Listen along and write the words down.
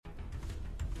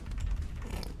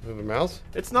Move the mouse.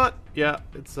 It's not. Yeah,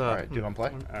 it's. All right, do you want to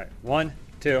play? All right, 1,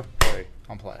 2, 3.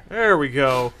 On play. There we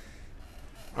go.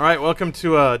 All right, welcome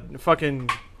to fucking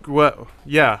what?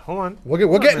 Yeah, hold on.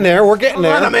 We're getting there. We're getting Hold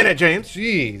there. on a minute, James.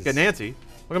 Jeez. Get Nancy.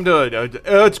 Welcome to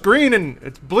it's green and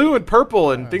it's blue and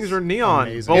purple and things are neon.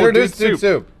 amazing. Bowl of Introduce dude Dude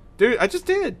Soup. Dude, I just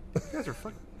did. You guys are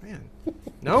fucking man.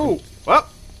 No. Well,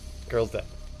 Girl's dead.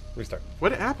 Restart.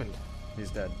 what happened?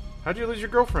 He's dead. How'd you lose your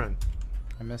girlfriend?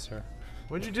 I miss her.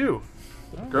 What'd you do?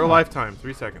 Girl lifetime,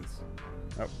 3 seconds.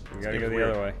 Oh, you gotta game's go the weird.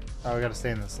 other way. Oh, we got to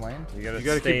stay in this lane. You gotta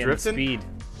gotta stay keep in drifting? speed.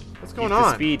 What's Keep going the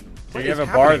on? speed. What you have is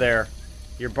a bar happening? there.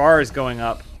 Your bar is going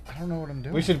up. I don't know what I'm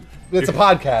doing. We should. It's a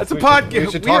podcast. It's a We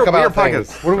podcast. should talk about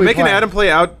things. What are we making playing? Adam play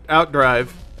out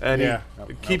drive, and Yeah.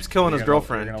 he keeps killing You're his gonna-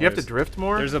 girlfriend. you're Do gonna you have to lose. drift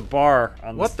more? There's a bar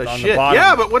on what the on shit? the bottom.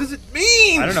 Yeah, but what does it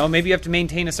mean? I don't know. Maybe you have to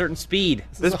maintain a certain speed.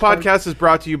 This is a hard- podcast is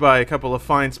brought to you by a couple of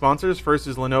fine sponsors. First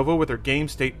is Lenovo with their Game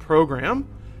State program.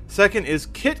 Second is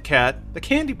Kit Kat, the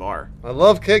candy bar. I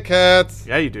love Kit Kats.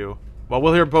 Yeah, you do. Well,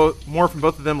 we'll hear more from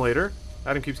both of them later.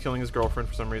 Adam keeps killing his girlfriend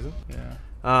for some reason. Yeah.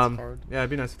 Yeah, it'd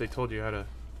be nice if they told you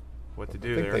what to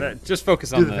do think there. Just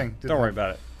focus Do on the thing, do the Don't worry thing.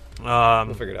 about it.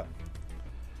 We'll figure it out.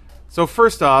 So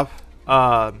first off,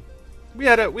 we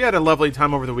had a lovely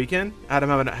time over the weekend. Adam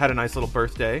had a nice little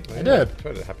birthday, I did.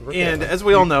 Happy birthday. and as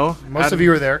we all know, Most Adam- of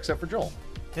you were there except for Joel.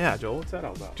 Yeah, Joel, what's that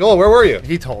all about? Joel, where were you?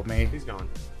 He told me. He's gone.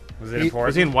 Was it He- important?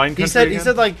 Was he in wine country? He said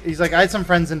again? like he's like I had some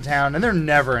friends in town and they're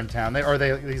never in town.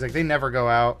 He's like they never go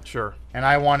out Sure. and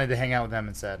I wanted to hang out with them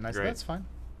instead. And I said Great. that's fine.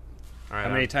 All right.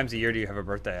 How many times a year do you have a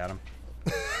birthday, Adam?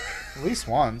 At least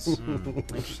once.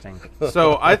 Interesting.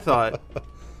 So I thought, do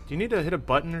you need to hit a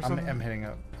button or I'm something? hitting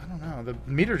up. I don't know. The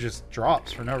meter just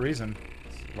drops for no reason.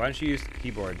 Why don't you use the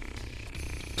keyboard?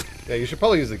 Yeah, you should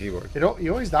probably use the keyboard. You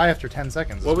always die after 10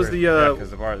 seconds. What It's was the? weird. Yeah, because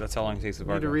the bar. That's how long it takes the you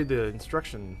bar. need to go. read the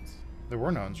instructions. There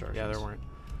were no instructions. Yeah, there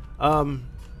weren't.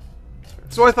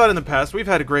 So I thought in the past we've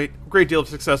had a great deal of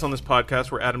success on this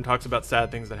podcast where Adam talks about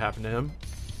sad things that happened to him.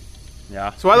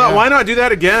 Yeah. So I thought, Yeah. why not do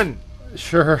that again?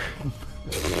 Sure.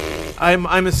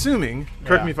 I'm assuming.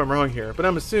 Correct Yeah. me if I'm wrong here, but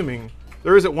I'm assuming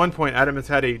there is at one point Adam has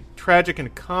had a tragic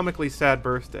and comically sad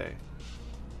birthday.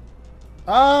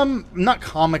 Not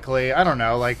comically. I don't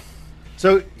know. Like,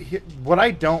 so what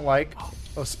I don't like.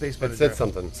 Oh, Space Button It said Drift.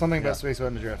 something. Something about Yeah. Space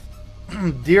Button Drift.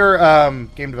 Dear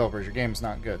game developers, your game's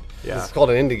not good. Yeah, It's called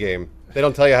an indie game. They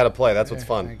don't tell you how to play. That's what's I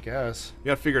fun. guess. you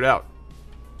got to figure it out.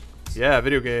 Yeah,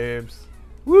 video games.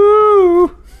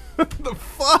 Woo! The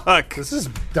fuck? This is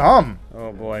dumb.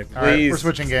 Oh boy. All right, Please. we're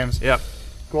switching games. Yep.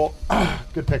 Cool.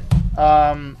 Good pick.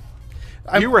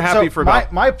 You were happy for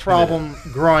about my problem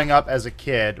growing up as a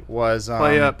kid was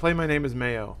play My Name Is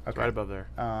Mayo. It's okay. right above there.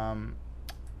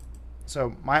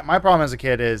 So my problem as a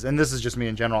kid is, and this is just me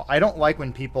in general, I don't like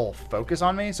when people focus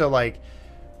on me. So like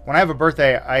when I have a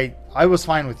birthday, I was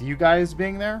fine with you guys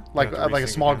being there, like You have to like a resync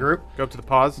small again. group. Go up to the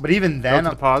pause. But even Go then,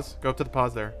 up to the pause. Go up to the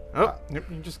pause there. Oh, you're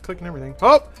just clicking everything.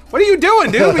 Oh, what are you doing,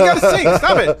 dude? We gotta sing.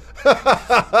 Stop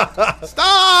it.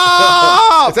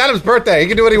 Stop! It's Adam's birthday. He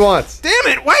can do what he wants. Damn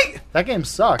it! Wait. that game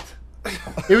sucked.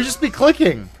 It would just be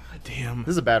clicking. Damn. This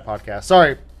is a bad podcast.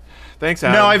 Sorry. Thanks,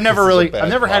 Adam. No, I've never is a really, bad I've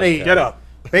never had a. podcast. Get up.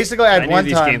 Basically, I I had knew one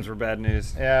these time. games were bad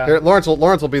news. Yeah. Here, Lawrence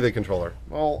will be the controller.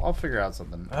 Well, I'll figure out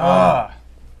something. Ah,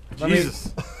 Let me-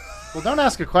 Jesus. Well, don't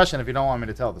ask a question if you don't want me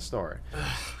to tell the story.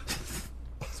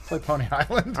 Let's play Pony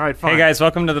Island. All right, fine. Hey guys,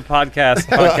 welcome to the podcast.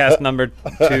 Podcast number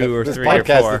 2 or This 3 or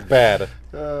podcast 4. is bad.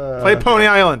 Play Pony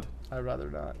Island. I'd rather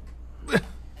not.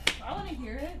 I want to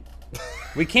hear it.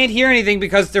 We can't hear anything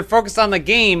because they're focused on the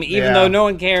game, even Yeah. though no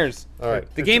one cares. All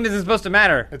right. The game isn't supposed to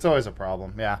matter. It's always a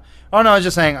problem, yeah. Oh, no, I was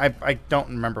just saying, I don't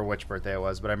remember which birthday it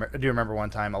was, but I do remember one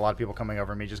time a lot of people coming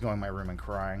over me, just going in my room and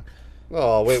crying.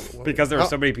 Oh wait. Because there were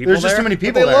so many people There's just there? too many But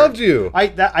people they there. loved you. I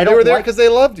They don't were there like- because they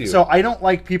loved you. So I don't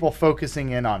like people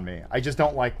focusing in on me. I just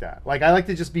don't like that. Like, I like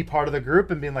to just be part of the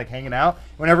group and being like hanging out.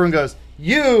 When everyone goes,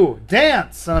 you,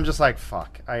 dance! And I'm just like,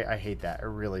 fuck. I hate that. I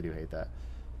really do hate that.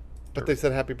 But they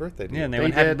said happy birthday to Yeah, you. and they They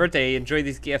went, happy did. birthday, enjoy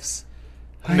these gifts.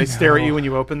 And they stare at you when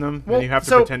you open them, Well, and you have to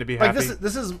so, pretend to be like, happy.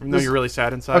 this is even though you're really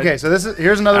sad inside. Okay, so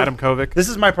here's another Adam Kovic. This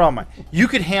is my problem. You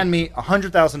could hand me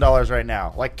 $100,000 right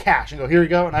now, like cash, and go, here you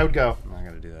go, and I would go, I'm not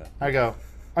going to do that. I go,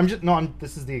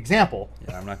 this is the example.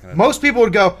 Yeah, I'm not going to. Most people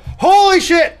would go, holy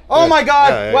shit, oh Yeah, my god,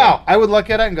 yeah, wow. I would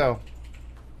look at it and go,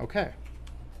 okay,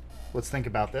 let's think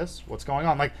about this. What's going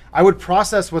on? Like, I would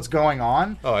process what's going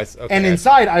on, Oh, okay. and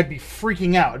inside I'd be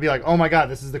freaking out. I'd be like, oh my god,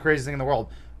 this is the craziest thing in the world.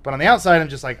 But on the outside, I'm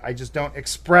just like, I just don't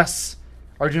express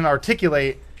or do not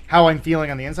articulate how I'm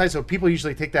feeling on the inside. So people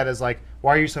usually take that as like,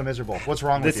 Why are you so miserable? What's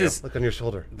wrong with you? Look on your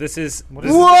shoulder. This is Whoa,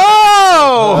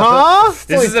 huh?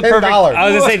 this is a only perfect. $10. I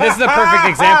was gonna say this is a perfect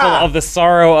example of the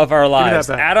sorrow of our me that lives.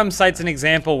 back. Adam cites an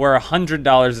example where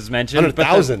 $100 is mentioned. but the-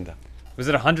 100,000. Was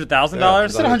it $100,000? Yeah, I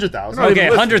said 100,000. Okay. Okay,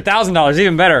 Listen. $100,000,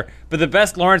 even better. But the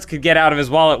best Lawrence could get out of his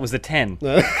wallet was a 10.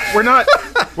 We're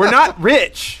not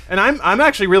rich, and I'm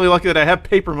actually really lucky that I have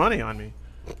paper money on me.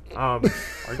 Lucky?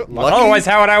 Otherwise,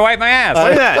 how would I wipe my ass?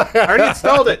 Play that. I already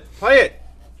installed it. Play it.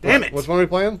 Damn it. Which one are we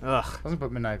playing? Ugh. Doesn't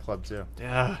put Midnight Club too.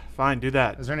 Yeah. Fine. Do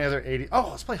that. Is there any other 80? Oh,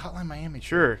 let's play Hotline Miami.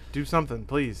 Sure. Do something,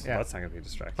 please. Yeah. That's not gonna be a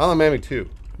distraction. Hotline Miami 2.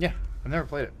 Yeah, I've never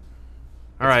played it.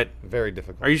 All right. Very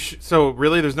difficult. Are you so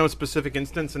really? There's no specific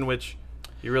instance in which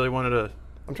you really wanted to.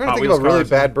 I'm trying to Hot think Wheels of a really cars,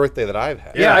 bad birthday that I've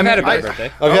had. Yeah, I've had a I- bad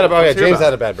birthday. Oh, let's hear James about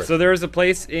had a bad birthday. So there was a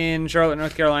place in Charlotte,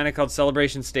 North Carolina called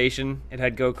Celebration Station. It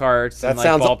had go-karts That and like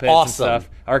sounds ball pits awesome. and stuff.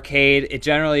 Arcade. It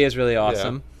generally is really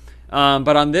awesome.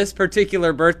 But on this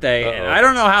particular birthday, and Uh-oh. I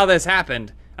don't know how this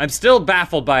happened. I'm still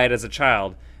baffled by it as a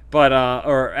child, but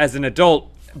or as an adult.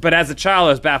 But as a child, I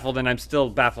was baffled, and I'm still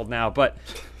baffled now. But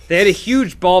they had a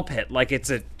huge ball pit, like it's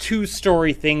a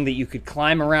 2-story thing that you could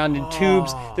climb around in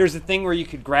tubes. There's a thing where you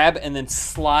could grab and then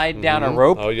slide down a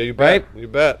rope. Oh, yeah, you bet. Right? You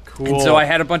bet. Cool. And so I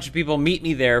had a bunch of people meet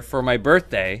me there for my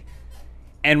birthday.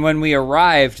 And when we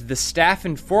arrived, the staff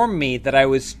informed me that I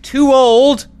was too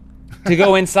old to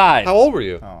go inside. How old were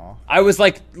you? I was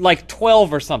like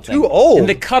 12 or something. Too old? And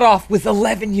the cutoff was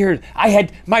 11 years. I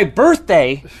had my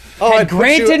birthday Oh, had it put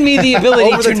granted you me the ability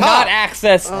over the to top. not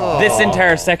access this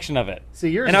entire section of it. See,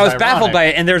 yours and is I was baffled ironic. by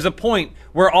it. And there's a point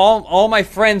where all my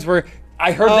friends were.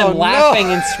 I heard Oh, them no. laughing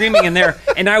and screaming in there,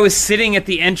 and I was sitting at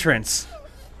the entrance.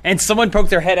 And someone poked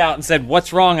their head out and said,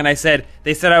 "What's wrong?" And I said,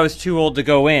 "They said I was too old to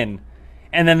go in."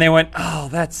 And then they went, "Oh,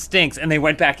 that stinks," and they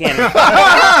went back in.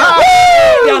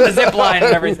 Down the zip line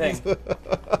and everything.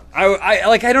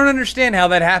 I don't understand how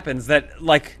that happens. That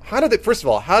like First of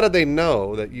all, how did they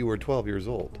know that you were 12 years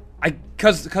old?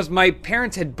 because my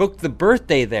parents had booked the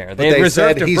birthday there. They had they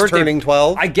reserved said a he's birthday. turning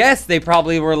 12? I guess they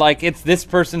probably were like, it's this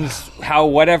person's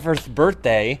whatever's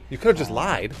birthday. You could have just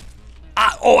lied.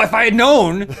 If I had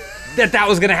known that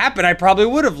was gonna happen, I probably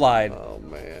would have lied. Oh,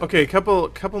 man. Okay,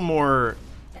 couple more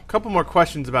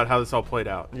questions about how this all played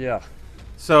out. Yeah.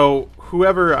 So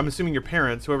whoever, I'm assuming your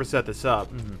parents, whoever set this up,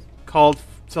 called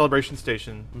Celebration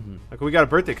Station. Like, we got a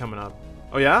birthday coming up.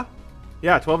 Oh yeah?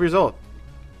 Yeah, 12 years old.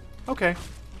 Okay,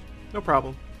 no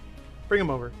problem. Bring him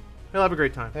over. He'll have a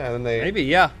great time. Yeah, and then they... Maybe,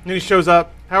 yeah. And he shows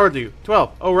up. How old are you?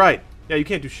 12. Oh right. Yeah, you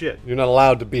can't do shit. You're not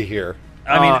allowed to be here.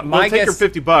 I mean, We'll my take your guess.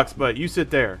 $50, but you sit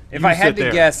there. If You I had sit to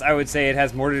there. guess, I would say it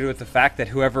has more to do with the fact that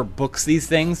whoever books these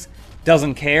things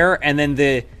doesn't care, and then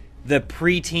the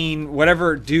preteen,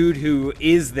 whatever dude who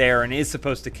is there and is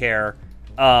supposed to care,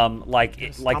 like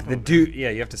stomp the them. dude, yeah,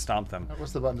 you have to stomp them.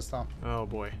 What's the button to stomp? Oh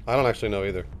boy. I don't actually know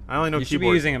either. I only know You should be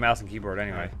keyboard. using a mouse and keyboard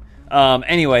anyway.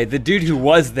 Anyway, the dude who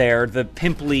was there, the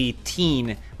pimply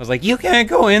teen, was like, "You can't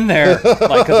go in there,"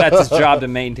 like, because that's his job to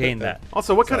maintain that.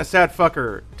 Also, what kind of sad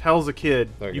fucker tells a kid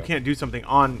There you you go. can't do something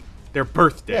on their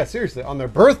birthday? Yeah, seriously, on their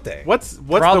birthday. What's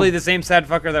Probably the same sad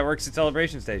fucker that works at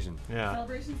Celebration Station. Yeah.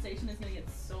 Celebration Station is gonna get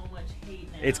so much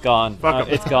hate now. It's gone. Fuck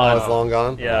 'em. It's Oh, gone. it's long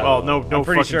gone? Yeah. Well, no I'm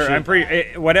pretty fucking sure.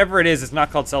 shit. Whatever it is, it's not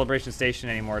called Celebration Station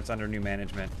anymore. It's under new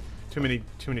management. Too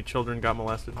many children got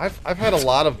molested. I've had a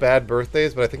lot of bad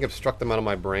birthdays, but I think I've struck them out of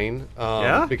my brain.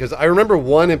 Yeah? Because I remember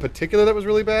one in particular that was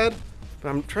really bad, but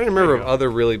I'm trying to remember you of go. other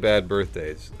really bad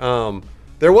birthdays.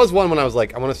 There was one when I was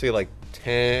like, I want to say like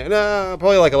 10,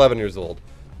 probably like 11 years old.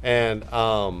 And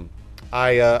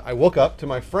I woke up to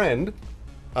my friend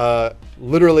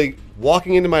literally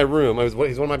walking into my room. He's one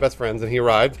of my best friends, and he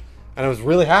arrived. And I was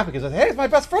really happy because I said, "Hey, it's my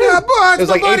best friend!" Yeah, boy, it was it's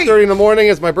my like buddy. 8:30 in the morning.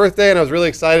 It's my birthday, and I was really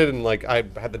excited. And like I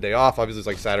had the day off. Obviously, it was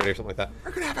like Saturday or something like that.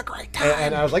 We're gonna have a great time.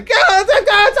 And I was like, "Yeah, let's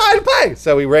go outside and play."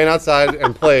 So we ran outside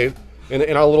and played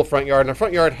in our little front yard. And our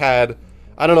front yard had,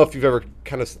 I don't know if you've ever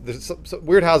kind of, there's some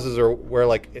weird houses are where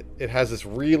like it has this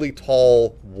really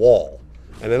tall wall,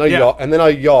 and then a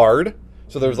yard.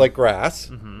 So there was like grass,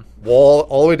 wall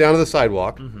all the way down to the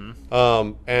sidewalk.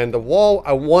 And the wall,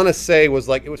 I want to say, was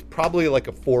like, it was probably like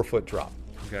a 4-foot drop.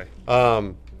 Okay.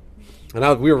 And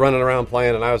we were running around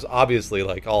playing, and I was obviously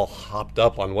like all hopped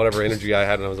up on whatever energy I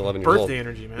had when I was 11 years old. Birthday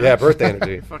energy, man. Yeah, birthday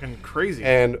energy. Fucking crazy.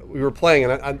 And we were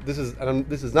playing, and this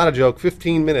is not a joke.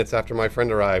 15 minutes after my friend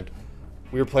arrived,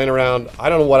 we were playing around. I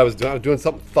don't know what I was doing. I was doing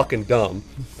something fucking dumb,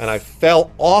 and I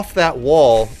fell off that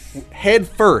wall head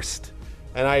first,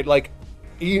 and I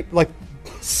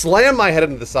slammed my head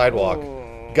into the sidewalk.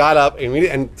 got up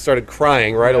and started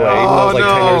crying right away, even though I was like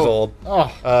 10 years old.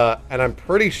 Oh. And I'm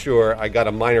pretty sure I got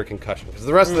a minor concussion because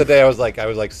the rest of the day I was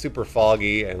like super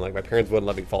foggy and like my parents wouldn't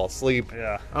let me fall asleep.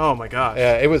 Yeah. Oh my gosh.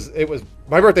 Yeah, it was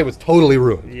my birthday was totally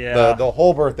ruined. Yeah. The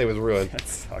whole birthday was ruined. That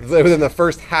sucks. Within the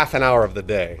first half an hour of the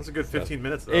day. That's a good 15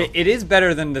 minutes though. It is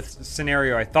better than the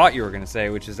scenario I thought you were going to say,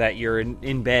 which is that you're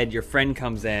in bed, your friend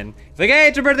comes in, he's like, hey,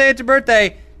 it's your birthday, it's your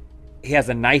birthday. He has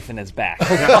a knife in his back.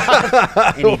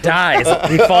 And he dies.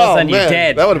 He falls on you man,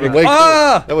 dead. That would have been way cool.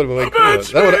 Ah! That would have been way cool.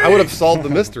 I would have solved the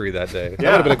mystery that day. That would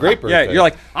have been a great birthday. Yeah, you're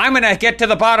like, I'm gonna get to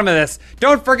the bottom of this.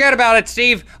 Don't forget about it,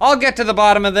 Steve. I'll get to the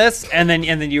bottom of this, and then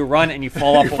you run and you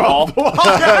fall off a wall.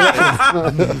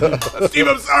 Steve,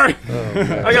 I'm sorry.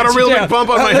 I got a real big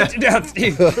bump on my Let head. you down,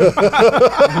 Steve.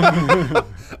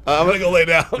 I'm gonna go lay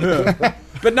down.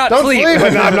 But not Don't sleep. sleep. No,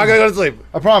 I'm not gonna go to sleep.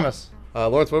 I promise.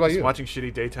 Lawrence, what about you? Watching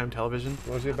shitty daytime television.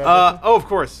 What was your birthday? Oh, of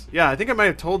course. Yeah, I think I might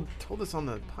have told this on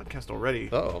the podcast already.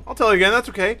 Uh-oh. I'll tell you again. That's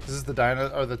okay. This is the dino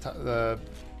or the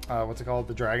what's it called?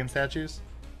 The dragon statues.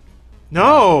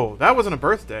 No, that wasn't a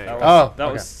birthday. Oh, that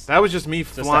okay. was That was just me a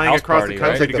flying house across party, the right?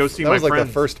 country to go see that my was like friends.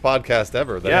 the first podcast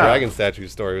ever. The Yeah. dragon statue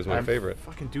story was my favorite.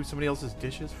 Fucking do somebody else's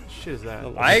dishes. What shit is that?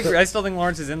 I agree. I still think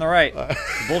Lawrence is in the right.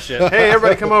 Bullshit. Hey,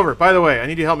 everybody, come over. By the way, I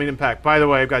need you to help me unpack. By the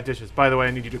way, I've got dishes. By the way,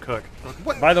 I need you to cook.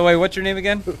 By the way, what's your name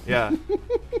again? Yeah.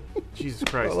 Jesus I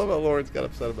Christ. love how Lawrence got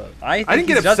upset about it. I didn't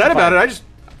get upset about it.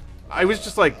 I was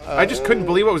just like, I just couldn't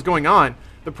believe what was going on.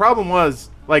 The problem was,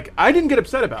 like, I didn't get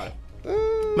upset about it.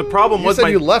 The problem You was said my.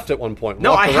 you left at one point. and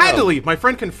No, walked I had to around. leave. My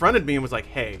friend confronted me and was like,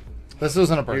 "Hey." This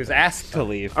wasn't a He was birthday. asked to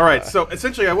leave. All right, so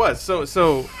essentially I was.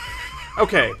 So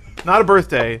okay, not a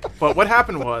birthday, but what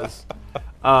happened was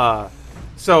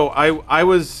so I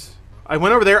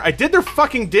went over there, I did their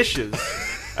fucking dishes.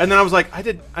 And then I was like,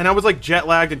 I was like jet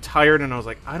lagged and tired, and I was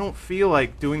like, I don't feel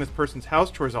like doing this person's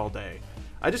house chores all day.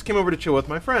 I just came over to chill with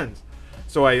my friends.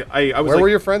 So I was Where like, were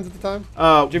your friends at the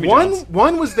time? Jimmy John's.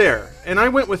 one was there, and I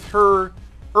went with her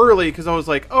early because I was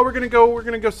like, oh, we're gonna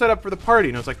go set up for the party,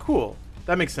 and I was like, cool,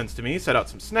 that makes sense to me. Set out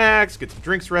some snacks, get some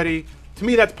drinks ready. To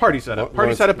me, that's party setup. Party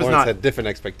Lawrence- setup is Lawrence not. had different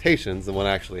expectations than what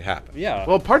actually happened. Yeah.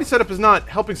 Well, party setup is not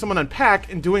helping someone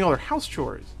unpack and doing all their house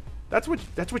chores. That's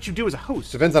what you do as a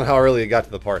host. Depends on how early you got to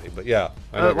the party, but yeah,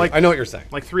 I know what you're saying.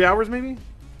 Like 3 hours maybe.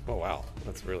 Oh wow,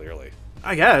 that's really early.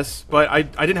 I guess, but I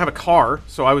didn't have a car,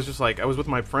 so I was just like, I was with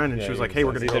my friend, and Yeah, she was you like, hey,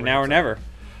 we're was gonna go Either over now or here. never.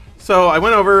 So I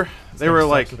went over. They were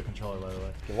like, with the controller, by the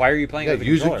way. Why are you playing Yeah, with the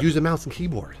use controller? use a mouse and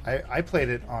keyboard. I played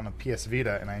it on a PS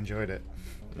Vita and I enjoyed it.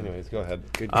 Anyways, go ahead.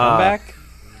 Good comeback.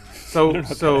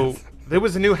 so there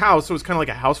was a new house. So it was kind of like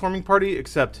a housewarming party,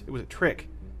 except it was a trick.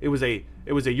 It was a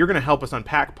you're gonna help us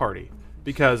unpack party,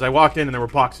 because I walked in and there were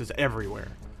boxes everywhere.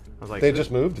 I was like, They just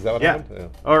moved. Is that what yeah. happened?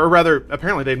 Or rather,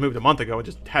 apparently they'd moved a month ago and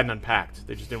just hadn't unpacked.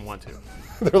 They just didn't want to.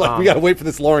 They're like, we gotta wait for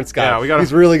this Lawrence guy. yeah, we gotta-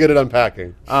 He's really good at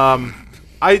unpacking.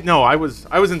 I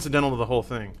was incidental to the whole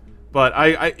thing, but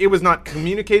it was not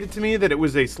communicated to me that it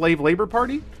was a slave labor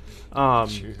party.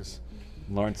 Jeez.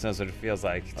 Lawrence knows what it feels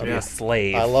like to be Yeah. a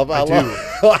slave. I love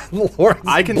Lawrence.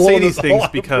 I can blowing say these this things all out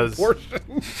of because-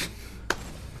 proportion.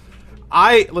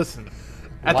 Listen.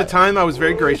 At the time, I was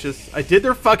very gracious. I did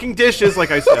their fucking dishes, like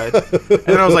I said, and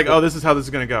then I was like, "Oh, this is how this is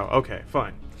gonna go." Okay,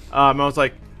 fine. I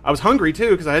was hungry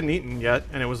too because I hadn't eaten yet,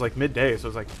 and it was like midday. So I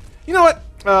was like, "You know what?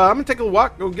 I'm gonna take a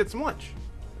walk, go get some lunch."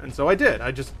 And so I did.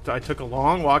 I took a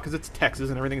long walk because it's Texas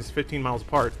and everything is 15 miles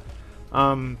apart.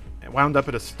 I wound up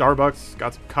at a Starbucks,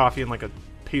 got some coffee and like a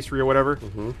pastry or whatever,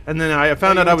 and then I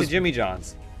found out I was to Jimmy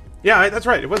John's. yeah, that's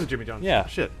right. It was a Jimmy John's. Yeah.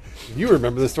 Shit. You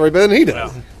remember the story better than he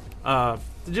does.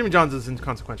 The Jimmy John's is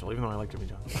inconsequential, even though I like Jimmy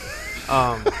John's.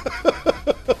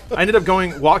 I ended up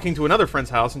walking to another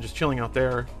friend's house and just chilling out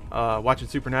there, watching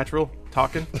Supernatural,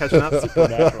 talking, catching up. It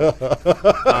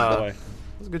Boy.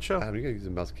 was a good show. You gotta use a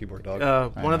mouse and keyboard,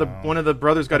 dog. One of the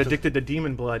brothers got addicted to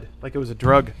demon blood, like it was a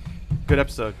drug. Good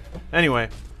episode. Anyway,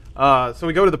 so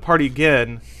we go to the party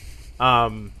again.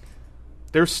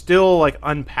 They're still like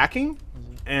unpacking,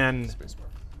 and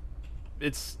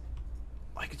it's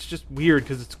just weird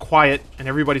because it's quiet and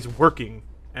everybody's working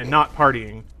and not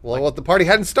partying. Well, the party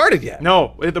hadn't started yet.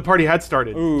 No, the party had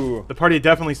started. Ooh. The party had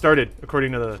definitely started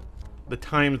according to the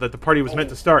time that the party was meant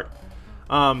to start.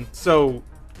 So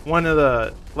one of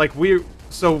the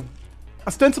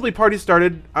ostensibly party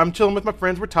started. I'm chilling with my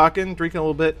friends. We're talking, drinking a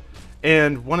little bit,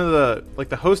 and one of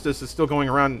the hostess is still going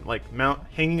around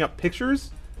hanging up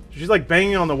pictures. She's like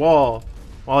banging on the wall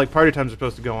while like party times are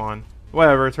supposed to go on.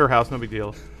 Whatever, it's her house, no big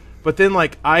deal. But then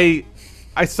like I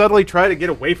subtly try to get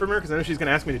away from her because I know she's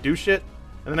gonna ask me to do shit,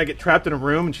 and then I get trapped in a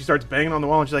room and she starts banging on the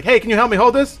wall and she's like, "Hey, can you help me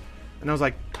hold this?" And I was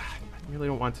like, "God, I really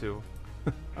don't want to."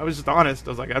 I was just honest.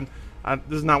 I was like,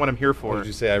 This is not what I'm here What for. did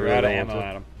you say? I We're really out of don't ammo, want to.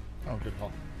 Adam. Oh, good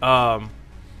call.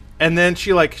 And then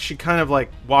she kind of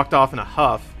like walked off in a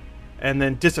huff, and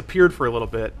then disappeared for a little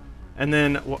bit. And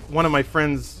then one of my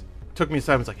friends took me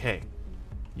aside and was like, "Hey,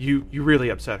 you really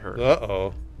upset her."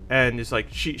 Uh-oh. And it's like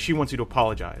she wants you to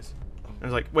apologize. And I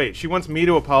was like, wait, she wants me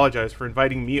to apologize for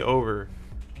inviting me over,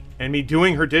 and me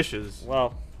doing her dishes,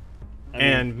 Well, I mean,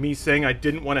 and me saying I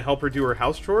didn't want to help her do her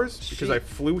house chores because I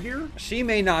flew here. she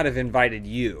may not have invited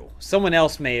you. Someone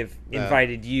else may have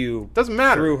invited you. Doesn't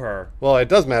matter. Through her. Well, it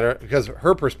does matter because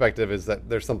her perspective is that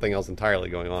there's something else entirely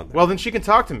going on there. Well, then she can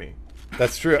talk to me,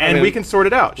 That's true. and we can sort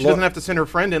it out. She Lo- doesn't have to send her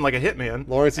friend in like a hitman.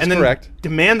 Lawrence is and then correct.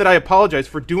 demand that I apologize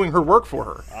for doing her work for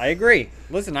her. I agree.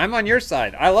 Listen, I'm on your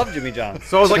side. I love Jimmy John.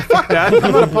 So I was like, fuck that.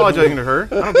 I'm not apologizing to her.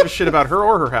 I don't give a shit about her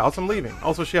or her house. I'm leaving.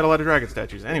 Also, she had a lot of dragon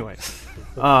statues. Anyway.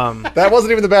 That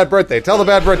wasn't even the bad birthday. Tell the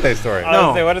bad birthday story. I was gonna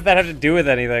No. say, what does that have to do with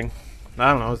anything?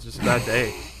 I don't know. It was just a bad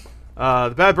day.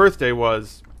 The bad birthday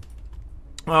was,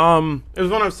 it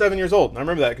was when I was 7 years old. And I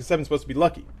remember that because 7's supposed to be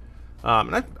lucky.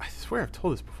 And I swear I've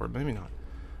told this before, but maybe not.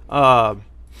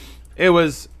 I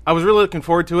was really looking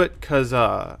forward to it because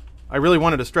I really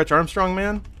wanted a Stretch Armstrong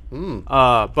man.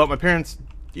 But my parents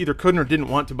either couldn't or didn't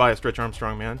want to buy a Stretch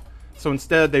Armstrong man. So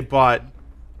instead they bought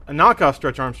a knockoff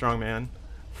Stretch Armstrong man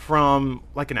from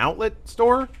like an outlet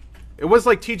store. It was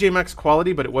like TJ Maxx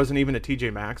quality, but it wasn't even a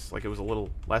TJ Maxx. Like it was a little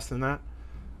less than that.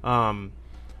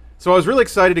 So I was really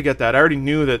excited to get that. I already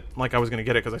knew that like I was going to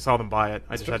get it because I saw them buy it.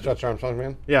 I just had to. Stretch Armstrong,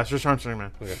 man. Yeah, Stretch Armstrong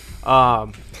man.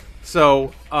 Okay.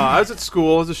 So I was at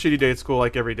school. It was a shitty day at school,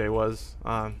 like every day was.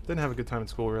 Didn't have a good time at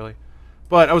school really,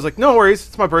 but I was like, no worries,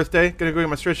 it's my birthday. Gonna go get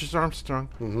my Stretch Armstrong.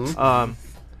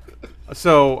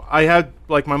 So I had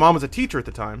like my mom was a teacher at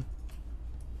the time,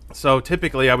 so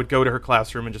typically I would go to her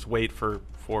classroom and just wait for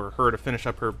her to finish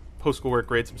up her post school work,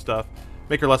 grade some stuff,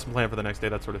 make her lesson plan for the next day,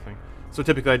 that sort of thing. So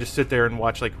typically I just sit there and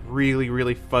watch like really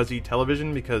really fuzzy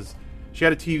television because she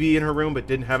had a TV in her room but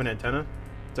didn't have an antenna,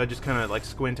 so I just kind of like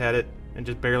squint at it and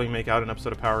just barely make out an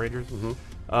episode of Power Rangers.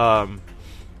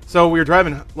 So we were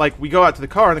driving, like we go out to the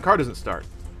car and the car doesn't start.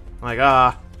 I'm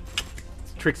like,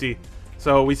 it's Trixie.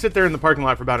 So we sit there in the parking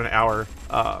lot for about an hour.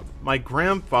 My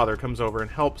grandfather comes over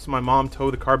and helps my mom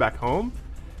tow the car back home.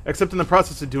 Except in the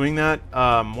process of doing that,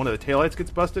 one of the taillights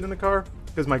gets busted in the car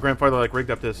because my grandfather like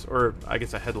rigged up this, or I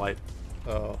guess a headlight,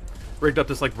 Oh. rigged up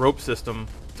this like rope system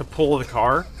to pull the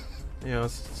car. You know,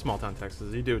 it's small town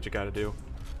Texas. You do what you got to do.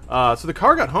 So the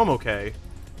car got home okay,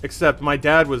 except my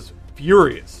dad was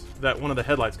furious that one of the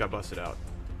headlights got busted out.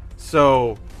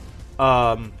 So,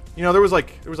 you know, there was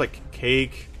like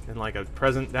cake and like a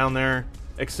present down there.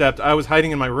 Except I was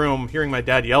hiding in my room, hearing my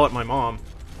dad yell at my mom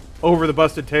over the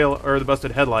busted tail or the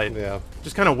busted headlight. Yeah.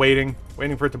 Just kind of waiting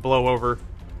for it to blow over,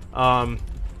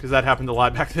 because that happened a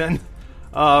lot back then.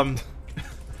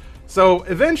 So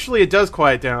eventually it does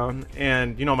quiet down,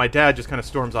 and you know my dad just kind of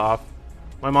storms off.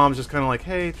 My mom's just kind of like,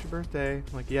 "Hey, it's your birthday." I'm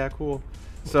like, "Yeah, cool."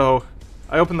 So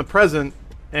I open the present,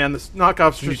 and the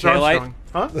knockoff New Stretch Armstrong.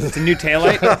 taillight? Huh? It's a new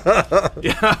taillight.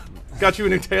 Yeah, got you a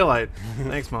new taillight.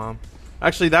 Thanks, Mom.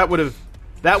 Actually, that would have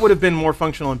been more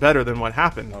functional and better than what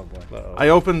happened. Oh boy. Uh-oh. I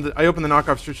opened the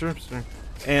knockoff Stretch Armstrong,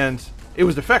 and it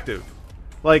was defective.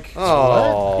 Like,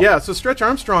 Oh. yeah. So Stretch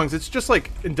Armstrongs, it's just like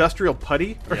industrial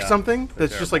putty or Yeah, something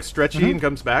that's just like stretchy and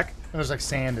comes back. There's like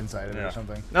sand inside of it Yeah. or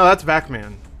something. No, that's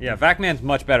Vacman. Yeah, Vacman's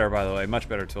much better, by the way. Much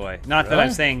better toy. Not that I'm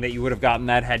Really? saying that you would have gotten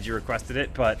that had you requested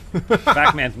it, but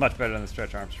Vacman's much better than the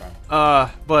Stretch Armstrong.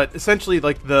 But essentially,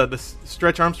 like the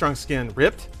Stretch Armstrong skin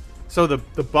ripped, so the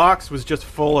box was just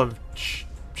full of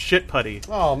shit putty.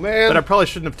 Oh man. That I probably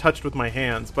shouldn't have touched with my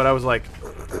hands, but I was like,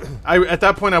 at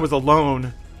that point I was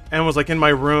alone and was like in my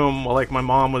room while like my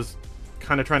mom was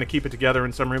kind of trying to keep it together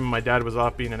in some room and my dad was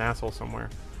off being an asshole somewhere.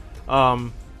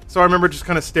 So I remember just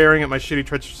kind of staring at my shitty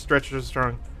Stretch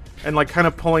Armstrong and like kind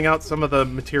of pulling out some of the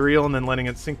material and then letting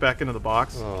it sink back into the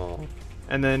box Oh.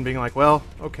 and then being like, well,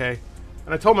 okay.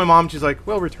 And I told my mom, she's like,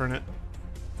 well, return it.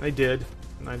 And I did,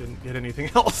 and I didn't get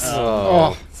anything else.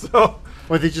 Oh, So,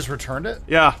 wait, they just returned it?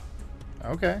 yeah.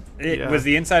 Okay. Yeah. Was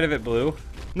the inside of it blue?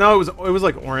 No, it was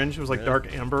like orange. It was like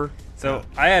dark amber. So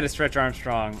I had a Stretch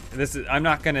Armstrong.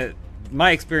 My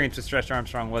experience with Stretch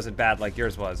Armstrong wasn't bad like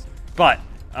yours was, but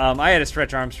I had a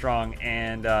Stretch Armstrong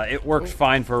and it worked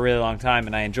fine for a really long time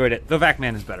and I enjoyed it. The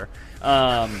Vacman is better.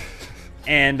 Vacman.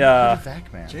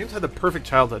 James had the perfect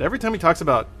childhood. Every time he talks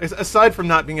about, aside from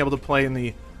not being able to play in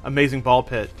the amazing ball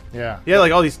pit, Yeah. he had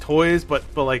like all these toys, but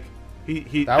like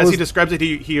he That as he was- describes it,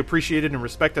 he appreciated and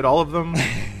respected all of them.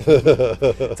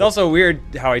 It's also weird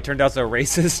how he turned out so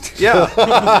racist. Yeah,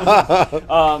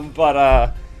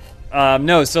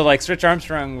 No, so like Stretch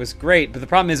Armstrong was great, but the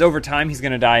problem is over time he's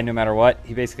going to die no matter what.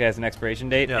 He basically has an expiration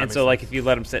date, Yeah, that and makes so like sense. if you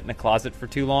let him sit in a closet for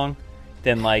too long,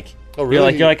 then like Oh,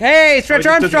 really? you're like, hey, Stretch just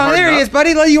doesn't Armstrong, harden there he up? is, buddy.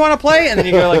 You want to play? And then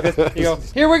you go like this. You go,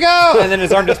 here we go, and then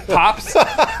his arm just pops.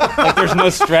 Like there's no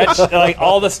stretch. Like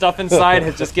all the stuff inside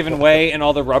has just given way, and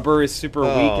all the rubber is super weak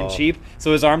and Oh. cheap.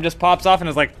 So his arm just pops off, and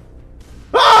it's like.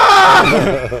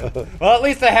 Well, at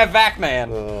least I have Vac-Man.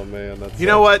 Oh man, that's You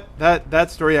know what?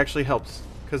 That story actually helps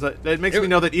because it makes me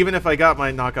know that even if I got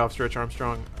my knockoff Stretch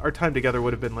Armstrong, our time together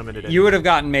would have been limited. You would have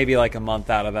gotten maybe like a month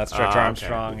out of that Stretch okay.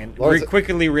 Armstrong, and Well, it's-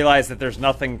 quickly realized that there's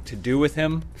nothing to do with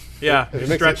him. Yeah, It you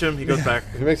makes stretch it- him, he goes back.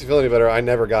 If it makes you feel any better, I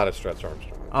never got a Stretch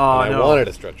Armstrong. Oh, and I no. wanted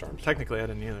a Stretch Armstrong. Technically, I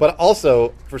didn't either. But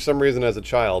also, for some reason, as a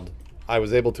child, I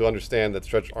was able to understand that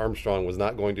Stretch Armstrong was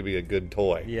not going to be a good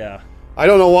toy. Yeah. I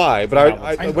don't know why, but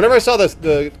I I- whenever I saw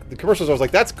the commercials, I was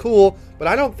like, "That's cool," but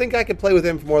I don't think I could play with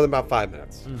him for more than about 5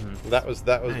 minutes. That was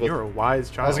Man, what- you were a wise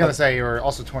child. I was gonna say you were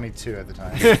also 22 at the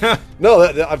time.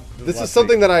 no. This is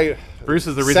something that I Bruce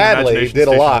is the reason sadly Imagination did a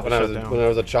Station lot was when I shut was down. when I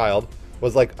was a child.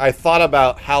 Was like I thought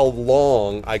about how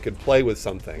long I could play with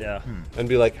something, Yeah. and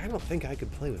be like, I don't think I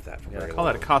could play with that for very Call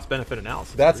long. that a cost-benefit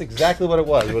analysis. That's exactly what it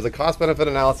was. It was a cost-benefit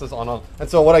analysis on. And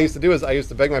so what I used to do is I used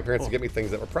to beg my parents to get me things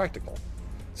that were practical.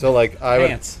 So like I would.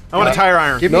 Pants. I want a tire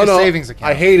iron. Give me a savings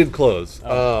account. I hated clothes.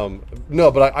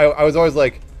 No, but I was always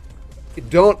like,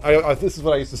 don't. This is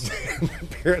what I used to say to my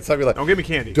parents. I'd be like, Don't give me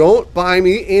candy. don't buy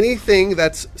me anything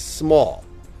that's small.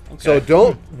 So Okay.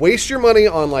 don't waste your money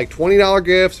on like $20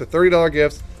 gifts or $30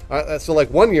 gifts. So like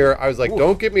one year I was like,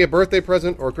 don't get me a birthday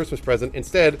present or a Christmas present.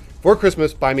 Instead, for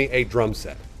Christmas, buy me a drum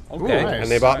set. Okay. nice. And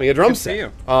they bought me a drum Good for set.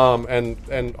 you.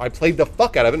 And I played the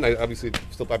fuck out of it. And I obviously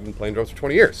I've been playing drums for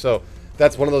 20 years. So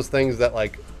that's one of those things that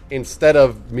like instead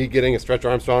of me getting a Stretch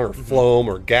Armstrong or Floam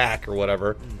or GAC or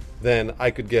whatever, then I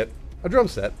could get a drum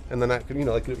set, and then that could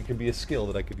it could be a skill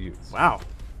that I could use. Wow.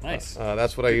 Nice.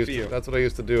 That's what I used. for you. That's what I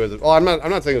used to do. I'm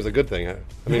not saying it was a good thing. I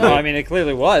mean, No, I mean it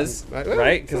clearly was, Right,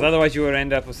 right? Because otherwise you would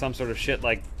end up with some sort of shit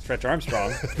like Stretch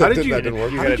Armstrong. How did you, that didn't work.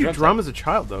 how You got did a you drum drum as a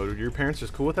child, though? Were your parents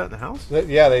just cool with that in the house?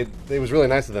 yeah, they was really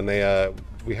nice of them.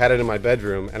 We had it in my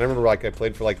bedroom, and I remember like I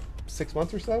played for like 6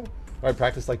 months or so. I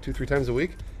practiced like 2-3 times a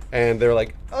week, and they were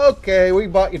like, "Okay, we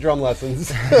bought you drum lessons,"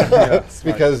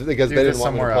 because they Do didn't this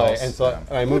want me to somewhere play, else. and so Yeah. and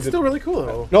I Well, moved it's it. still really cool,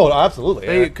 though. No, absolutely.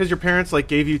 yeah. Because your parents like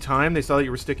gave you time, they saw that you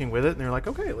were sticking with it, and they're like,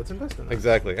 okay, let's invest in that.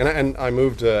 Exactly, and I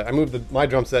moved my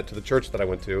drum set to the church that I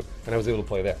went to, and I was able to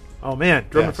play there. Oh man,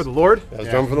 drumming Yes. for the Lord. I was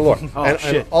drumming for the Lord. Oh, and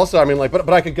shit. also, I mean, like, but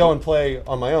I could go and play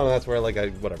on my own, and that's where like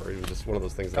whatever. It was just one of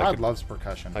those things. That I God could, loves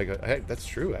percussion. I go, hey, that's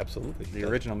true, absolutely. The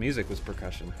original music was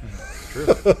percussion. Yeah,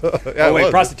 Oh it wait, was.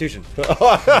 prostitution.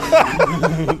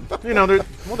 You know,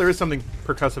 there is something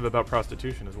percussive about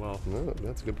prostitution as well. No,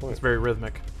 that's a good point. It's very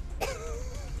rhythmic.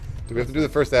 Do we have to do the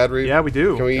first ad read? Yeah, we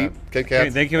do. Can we eat Kit Can,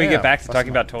 Kats? then can we Yeah, get back to bust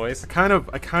talking them up. about toys?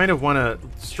 I kind of want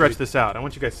to stretch this out. I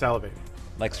want you guys salivating.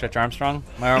 Like Stretch Armstrong?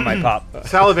 My arm might pop.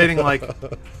 Salivating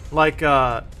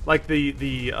like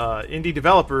the indie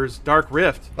developers Dark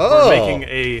Rift Oh. are making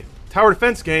a tower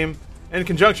defense game in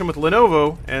conjunction with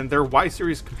Lenovo and their Y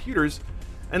series computers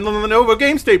and the Lenovo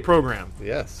Game State program.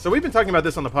 Yes. So we've been talking about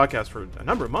this on the podcast for a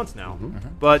number of months now.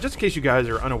 But just in case you guys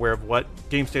are unaware of what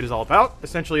Game State is all about,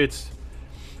 essentially it's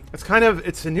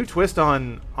a new twist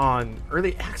on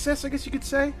early access, I guess you could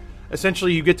say.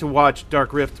 Essentially, you get to watch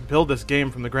Dark Rift build this game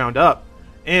from the ground up,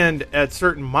 and at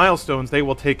certain milestones, they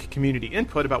will take community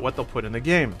input about what they'll put in the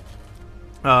game.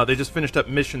 They just finished up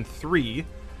Mission 3,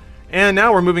 and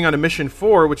now we're moving on to Mission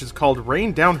 4, which is called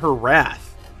Rain Down Her Wrath.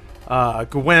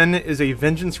 Gwen is a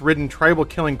vengeance-ridden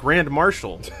tribal-killing Grand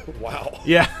Marshal. wow.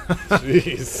 Yeah.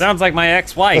 Jeez. Sounds like my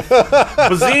ex-wife.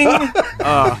 Bazing!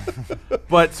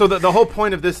 But so the whole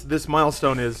point of this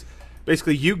milestone is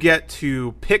basically you get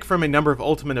to pick from a number of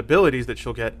ultimate abilities that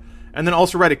she'll get, and then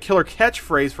also write a killer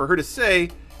catchphrase for her to say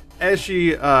as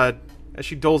she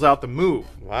doles out the move.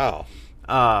 Wow.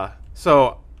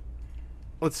 So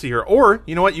let's see here. Or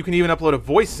you know what? You can even upload a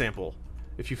voice sample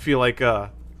if you feel like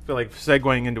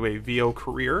segueing into a VO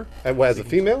career. And what, as a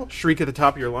female? Shriek at the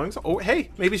top of your lungs. Oh, hey,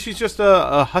 maybe she's just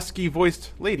a husky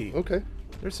voiced lady. Okay.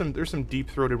 There's some deep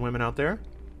throated women out there.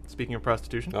 Speaking of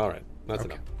prostitution. All right. That's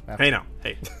enough. Hey now,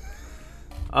 hey.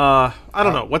 I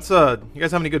don't know. What's you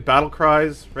guys have any good battle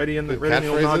cries ready in the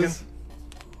old noggin?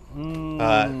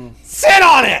 Catchphrases? Sit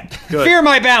on it! Good. Fear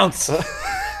my bounce!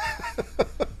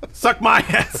 Suck my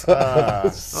ass. Well,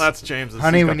 that's James.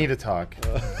 Honey, we need to talk.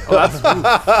 That's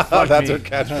fuck That's me. her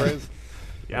catchphrase.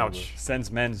 Ouch.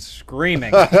 Sends men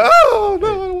screaming. Oh, no,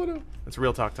 I don't want to. It's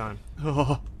real talk time.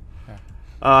 So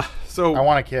I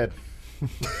want a kid.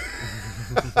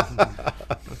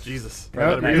 Oh, Jesus. You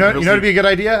know what'd be a good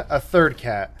idea? A third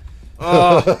cat.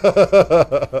 Oh,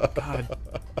 God.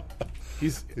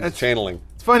 He's It's channeling.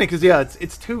 funny because,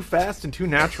 it's too fast and too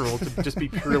natural to just be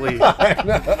purely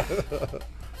imagination.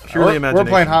 We're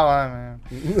playing Hotline,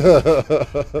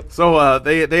 man. So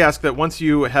they ask that once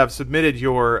you have submitted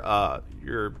your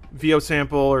VO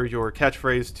sample or your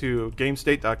catchphrase to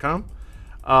GameState.com,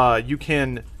 you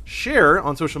can share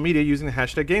on social media using the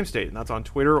hashtag GameState, and that's on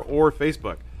Twitter or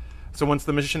Facebook. So once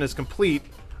the mission is complete,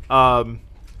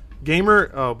 Gamer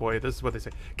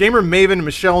Maven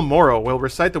Michelle Morrow will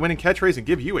recite the winning catchphrase and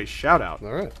give you a shout out.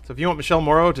 All right. So if you want Michelle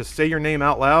Morrow to say your name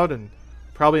out loud and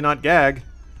probably not gag,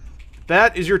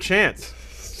 that is your chance.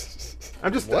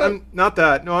 I'm just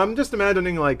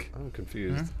imagining I'm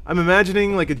confused. I'm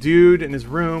imagining like a dude in his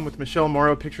room with Michelle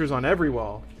Morrow pictures on every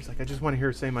wall. He's like, I just want to hear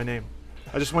her say my name.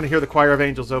 I just want to hear the choir of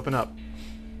angels open up.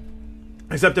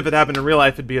 Except if it happened in real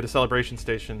life, it'd be at a celebration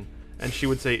station, and she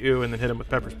would say "ew" and then hit him with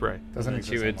pepper spray. Doesn't And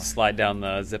she exist would anymore. slide down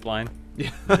the zip line.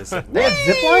 Yeah. They had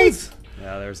zip lines?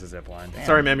 Yeah, there's a zip line.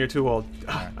 Sorry, ma'am, you're too old.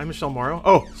 I'm Michelle Morrow.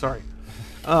 Oh, sorry.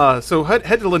 So head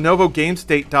to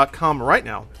LenovoGameState.com right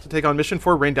now to take on Mission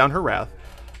 4, Rain Down Her Wrath.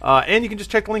 And you can just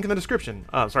check the link in the description.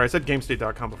 Sorry, I said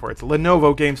GameState.com before. It's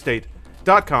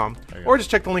LenovoGameState.com. Or just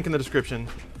check the link in the description,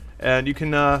 and you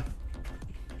can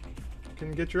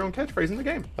get your own catchphrase in the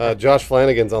game. Josh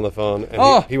Flanagan's on the phone, and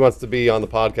Oh. he wants to be on the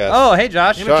podcast. Oh, hey,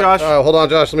 Josh. Hey, Josh. Hold on,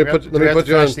 Josh. Let me put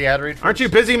you on. the ad read. Aren't you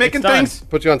busy making It's done. things?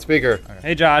 Put you on speaker.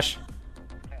 Hey, Josh.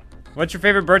 What's your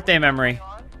favorite birthday memory?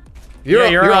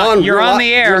 You're on. You're on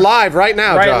the air. You're live right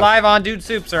now, Right, Josh. live on Dude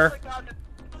Soup, sir. God,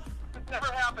 this never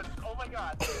happens. Oh my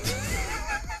God.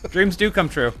 Dreams do come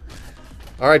true.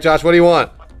 All right, Josh. What do you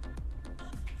want?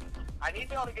 I need to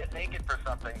be able to get naked for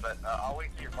something, but I'll wait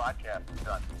till your podcast is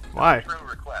done. Why? True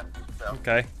request. So.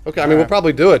 Okay. Okay. I mean, we'll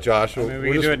probably do it, Josh. mean, we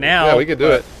We're can do it now, Yeah, we could do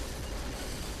but- it.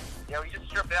 Yeah, we just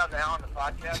strip down now on the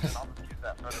podcast, and I'll just use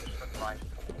that footage. That's fine.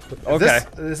 Okay.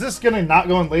 Is this gonna not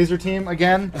go in Laser Team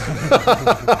again? Yep,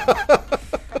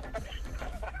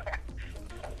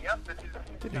 this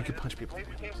is. You could punch people.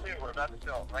 Laser Team 2, we're about to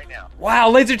film right now. Wow,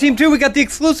 Laser Team 2, we got the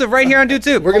exclusive right here on Dude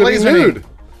Soup. We're gonna be laser nude.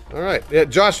 All right. Yeah,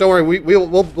 Josh. Don't worry.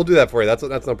 We'll do that for you.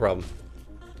 That's no problem.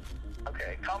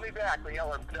 Okay, call me back when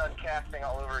y'all are done casting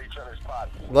all over each other's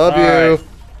pods. Love All you. right.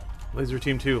 Laser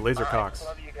Team 2, Laser Cox.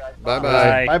 Love you guys. Bye Bye.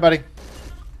 bye. Bye, buddy.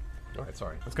 All right.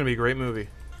 Sorry. That's going to be a great movie.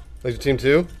 Laser Team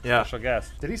 2. Yeah. Special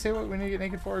guest. Did he say what we need to get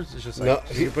naked for? Or is it just like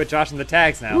No, You put Josh in the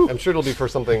tags now. I'm sure it'll be for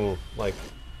something like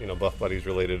Buff Buddies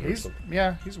related or he's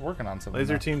something. he's working on something.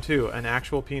 Laser now. Team 2, an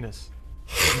actual penis.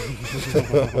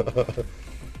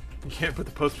 You can't put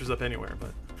the posters up anywhere,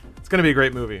 but it's going to be a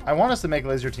great movie. I want us to make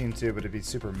Laser Team 2, but it'd be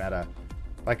super meta.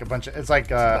 Like it's like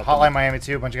Hotline Miami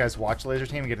 2. A bunch of guys watch Laser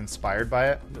Team and get inspired by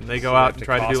it. And they go out and to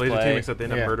try to do Laser cosplay. Team, except they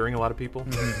end up Yeah. murdering a lot of people.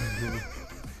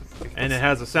 And it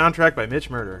has a soundtrack by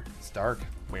Mitch Murder. It's dark.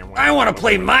 I want to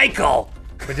play Michael.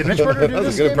 But did Mitch Murder do That was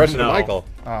this a good game? impression No. of Michael.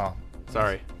 Oh,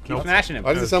 Sorry. Keep Nope. smashing him.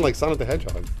 Why does it sound like Sonic the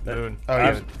Hedgehog? Moon. oh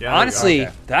yeah. Yeah, Honestly,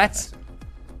 Okay.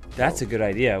 that's a good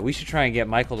idea. We should try and get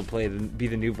Michael to be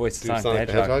the new voice of Dude, Sonic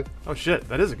the Hedgehog. Oh shit,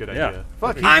 that is a good Yeah. idea.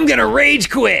 Fuck, he's I'm gonna rage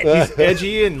quit.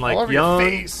 edgy and like All over young. your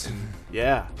face.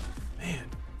 Yeah. Man.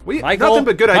 We Michael, nothing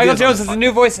but good Michael ideas. Jones is the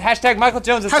new voice. Hashtag Michael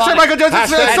Jones is Hashtag Sonic. Michael Jones is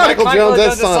Hashtag Sonic. Michael Jones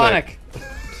as Sonic.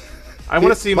 I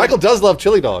want to see Michael does love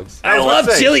chili dogs. I was love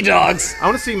about to say. chili dogs. I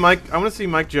want to see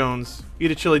Mike Jones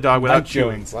eat a chili dog without Mike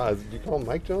chewing. Jones. Wow, you call him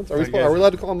Mike Jones? Are I we guess.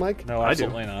 allowed to call him Mike? No, I do.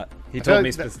 absolutely not. He feel told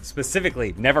me like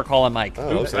specifically, never call him Mike.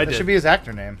 Oh, Oops, okay. I That did. should be his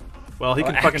actor name. Well, he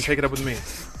can fucking take it up with me.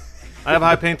 I have a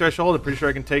high pain threshold. I'm pretty sure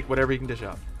I can take whatever he can dish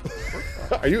out.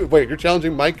 You're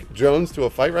challenging Mike Jones to a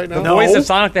fight right now? The No. voice of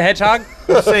Sonic the Hedgehog?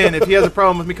 I'm just saying, if he has a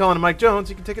problem with me calling him Mike Jones,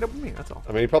 he can take it up with me. That's all.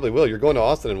 I mean, he probably will. You're going to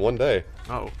Austin in one day.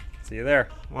 Oh, See you there.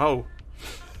 whoa.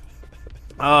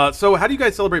 So how do you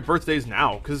guys celebrate birthdays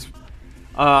now? Because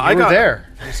I You were got there.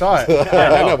 You saw it.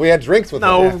 I know. We had drinks with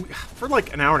no him. for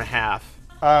like an hour and a half.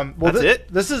 Well, That's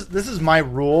it? This is my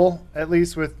rule, at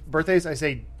least with birthdays. I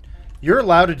say you're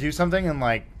allowed to do something and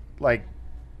like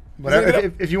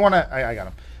whatever. If you want to, I got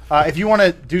him. If you want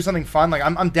to do something fun, like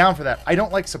I'm down for that. I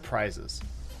don't like surprises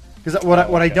because what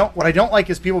I don't like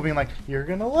is people being like, you're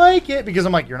gonna like it, because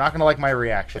I'm like, you're not gonna like my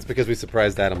reaction. It's because we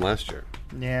surprised Adam last year.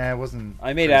 Yeah, it wasn't.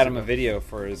 I made Adam a video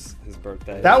for his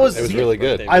birthday. That was- It was really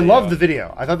good. I loved the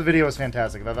video. I thought the video was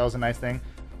fantastic. I thought that was a nice thing.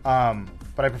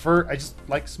 But I just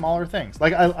like smaller things.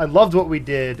 Like I loved what we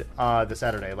did this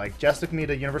Saturday. Like Jess took me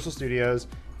to Universal Studios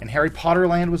and Harry Potter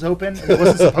Land was open and it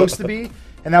wasn't supposed to be.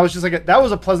 And that was just like that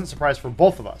was a pleasant surprise for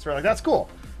both of us. We're like, that's cool.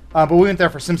 But we went there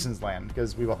for Simpsons Land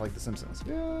because we both like The Simpsons.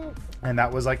 Yeah. And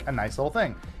that was like a nice little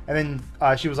thing. And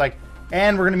then she was like,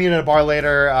 and we're going to meet at a bar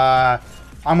later.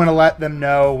 I'm going to let them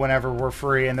know whenever we're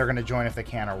free, and they're going to join if they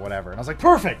can or whatever. And I was like,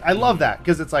 perfect. I love that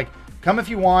because it's like, come if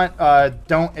you want,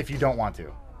 don't if you don't want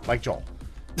to, like Joel.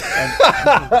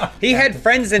 He had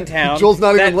friends in town Joel's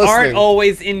not that even listening. aren't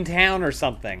always in town or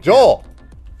something. Joel,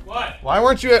 What? why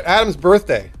weren't you at Adam's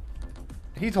birthday?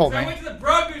 He told I me. went to the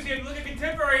Broad Museum to look at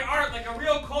contemporary art like a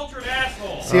real cultured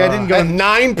asshole. See, I didn't go. At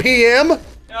 9 p.m.?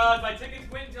 My tickets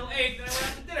went until 8, then I went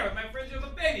out to dinner with my friends who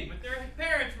have a baby, but their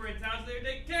parents were in town, so they were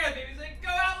taking care of the baby, so they could go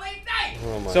out late night.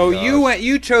 Oh my So gosh.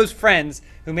 you chose friends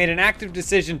who made an active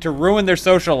decision to ruin their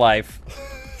social life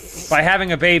by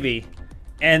having a baby,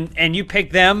 and you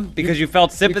picked them because you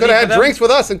felt You sympathy could have for had them? drinks with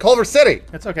us in Culver City.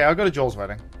 It's okay. I'll go to Joel's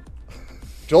wedding.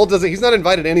 Joel doesn't. He's not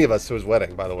invited any of us to his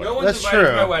wedding, by the way. No one's That's invited to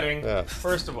true. my wedding, Yeah.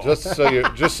 first of all.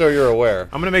 Just so you're aware.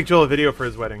 I'm gonna make Joel a video for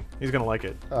his wedding. He's gonna like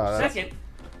it. Second,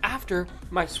 after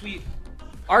my sweet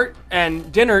art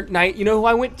and dinner night, you know who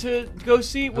I went to go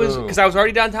see? Was because I was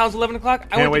already downtown. It was 11 o'clock.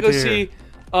 I Can't went to wait go to hear. see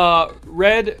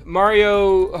Red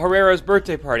Mario Herrera's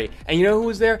birthday party, and you know who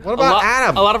was there? What about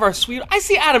Adam? A lot of our sweet. I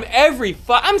see Adam every.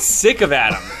 I'm sick of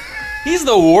Adam. He's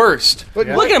the worst. But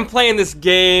Look at him playing this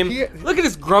game. He- Look at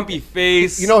his grumpy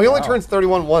face. You know, he only turns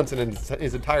 31 once in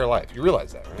his entire life. You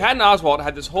realize that, right? Patton Oswalt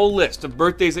had this whole list of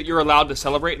birthdays that you're allowed to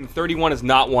celebrate, and 31 is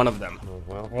not one of them.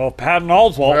 Well, Patton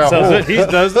Oswalt Yeah. says it. He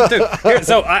does it too. Here,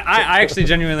 so I actually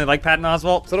genuinely like Patton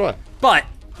Oswalt. So do I. But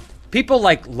people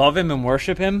like love him and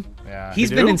worship him. Yeah. He's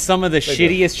They been do? in some of the do.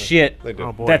 shittiest shit They do.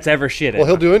 Oh, boy. that's ever shitted. Well,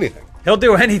 he'll do anything. He'll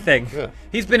do anything. Yeah.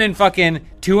 He's been in fucking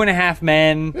 2.5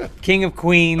 Men, King of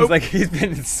Queens. Like he's been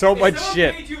in so much If someone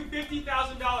shit. paid you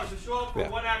 $50,000 to show up for Yeah.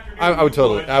 one afternoon, I would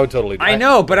you totally. I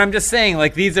know, but I'm just saying,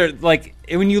 like these are like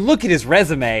when you look at his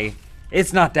resume,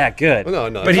 it's not that good. No,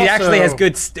 no, But he it's actually also-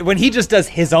 has good. When he just does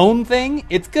his own thing,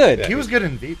 it's good. Yeah. He was good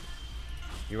in Veep.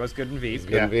 He was good in Veep.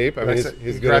 Good in Veep. I mean, he's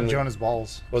he good. grabbed In, Jonah's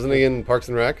balls. wasn't he in Parks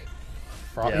and Rec?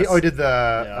 He, he did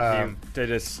the. Yeah, he did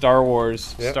his Star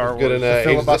Wars. Yeah, Star he's good Wars. in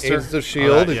filibuster. Agents of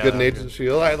Shield. He's yeah, good in okay. Agents of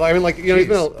Shield. I mean, like you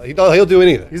know, he'll do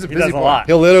anything. He's a He busy does a boy. lot.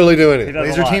 He'll literally do anything. He does a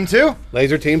Laser lot. Team 2?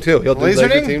 Laser Team 2. He'll do Laser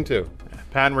Laser Team? Team 2.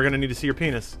 Patton, we're gonna need to see your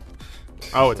penis.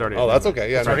 Oh, it's already. Oh, that's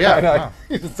okay. Yeah, already out. no, Wow.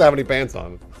 he doesn't have any pants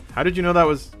on. How did you know that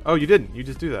was? Oh, you didn't. You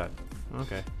just do that.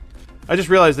 Okay. I just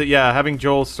realized that having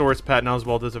Joel source Patton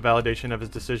Oswalt as a validation of his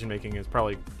decision making is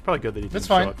probably good that he didn't That's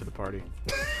show fine. up to the party.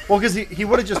 Well, because he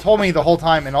would have just told me the whole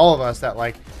time and all of us that,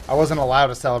 like, I wasn't allowed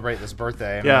to celebrate this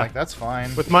birthday. And Yeah. I'm like, that's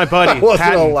fine. With my buddy, I wasn't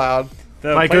Patton, allowed.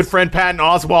 The my place- good friend Patton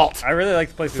Oswalt. I really like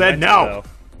the place. We Said went to, no. though.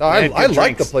 No, I They had like good the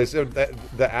drinks. place.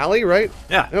 The alley, right?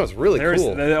 Yeah. That was really There's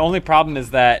cool. the only problem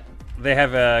is that they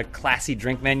have a classy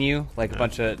drink menu, like a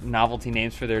bunch of novelty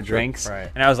names for their drinks. Right.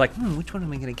 And I was like, which one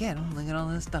am I gonna get? Oh, look at all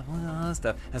this stuff. Look at all this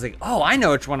stuff. I was like, oh, I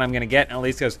know which one I'm gonna get. And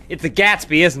Elise goes, it's the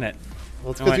Gatsby, isn't it?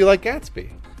 Well, it's I because went- you like Gatsby.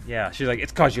 Yeah. She's like,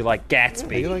 it's cause you like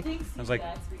Gatsby. You like-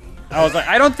 I was like,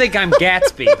 I don't think I'm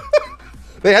Gatsby.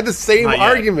 They had the same Not yet.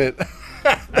 argument.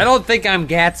 I don't think I'm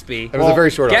Gatsby. It was a very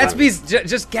short Gatsby's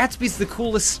just Gatsby's the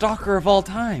coolest stalker of all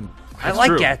time. I like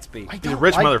true. Gatsby. I He's a don't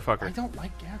rich like- motherfucker. I don't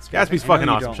like Gatsby. Gatsby's I know fucking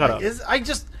you awesome. don't Shut like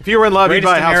up. If you were in love, you'd Greatest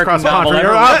buy a house American across the pond novel from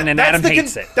ever your written, and Adam the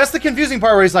hates it. That's the confusing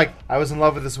part where he's like, I was in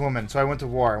love with this woman, so I went to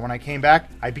war. And when I came back,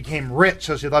 I became rich,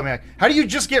 so she loved me. Like, how do you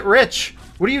just get rich?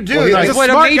 What do you do? Well, he's Like, a That's what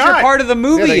a smart major guy. part of the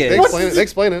movie Yeah, they is. explain it. They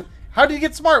explain it. how do you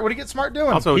get smart? What do you get smart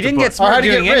doing? Also, He it's a didn't book. get smart how'd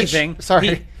he doing get rich? anything.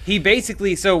 Sorry. He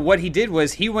basically, so what he did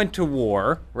was he went to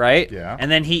war, right? Yeah. And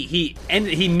then he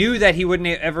knew that he wouldn't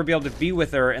ever be able to be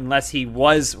with her unless he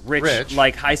was rich,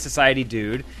 like high society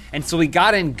dude. And so he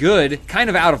got in good, kind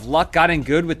of out of luck, got in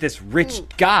good with this rich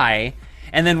guy.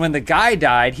 And then when the guy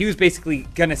died, he was basically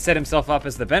gonna set himself up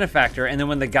as the benefactor. And then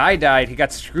when the guy died, he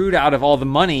got screwed out of all the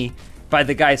money by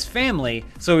the guy's family.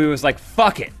 So he was like,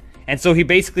 fuck it. And so he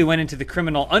basically went into the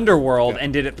criminal underworld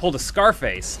and pulled a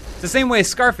Scarface. It's the same way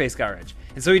Scarface got rich.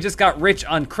 And so he just got rich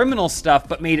on criminal stuff,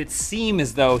 but made it seem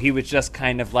as though he was just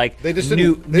kind of like They just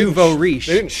didn't, nouveau riche.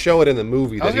 They didn't show it in the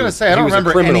movie. I was that he gonna say, I he don't was a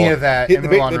remember criminal. any of that He- in they,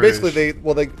 Moulin they basically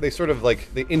Rouge. they sort of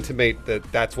like they intimate that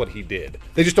that's what he did.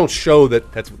 They just don't show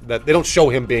that they don't show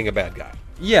him being a bad guy.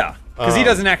 Yeah, because he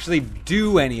doesn't actually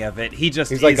do any of it. He just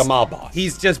He's like is- a mob boss.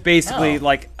 He's just basically Oh.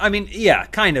 like, I mean, yeah,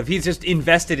 kind of. He's just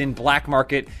invested in black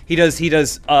market. He does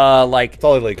like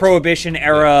all illegal. prohibition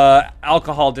era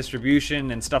alcohol distribution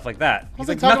and stuff like that. Well, He's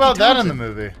they like talk Nucky about that in the Thompson.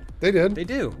 movie. They did. They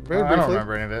do. Very I don't briefly.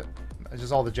 remember any of it. It's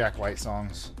just all the Jack White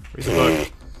songs. Read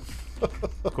the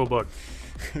book. Cool book.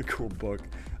 Cool book.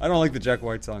 I don't like the Jack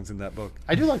White songs in that book.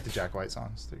 I do like the Jack White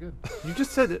songs. They're good. You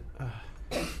just said it.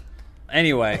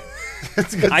 Anyway,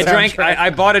 It's a good I drank. soundtrack.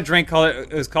 I bought a drink called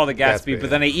it was called a Gatsby, Gatsby, but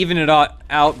then I evened it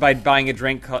out by buying a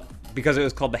drink because it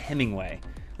was called the Hemingway,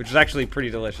 which was actually pretty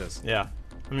delicious. Yeah.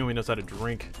 I mean, we knows how to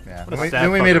drink. Yeah. What a Then we, sad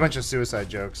then we made a fucker. bunch of suicide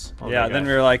jokes. Oh, Yeah, that then guy.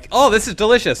 we were like, "Oh, this is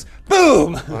delicious!"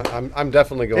 Boom. I'm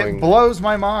definitely going. It blows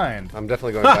my mind. I'm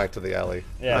definitely going back to the alley.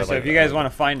 Yeah. I So like if you that. guys want to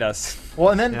find us, Well,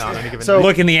 and then Yeah, on any given so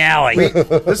look in the alley.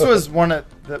 this was one of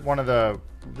the.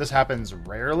 This happens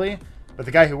rarely, but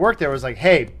the guy who worked there was like,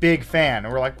 "Hey, big fan,"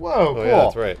 and we're like, "Whoa, cool!" yeah,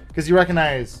 that's right. Because you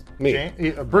recognize Me.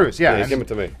 Bruce, yeah. Yeah, he and, gave it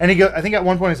to me. And he go. I think at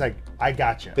one point he's like, "I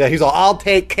got you," Yeah, he's all, I'll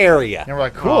take care of you. and we're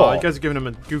like, "Cool." Oh, you guys are giving him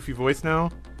a goofy voice now.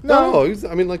 No, he's,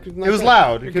 I mean, like it was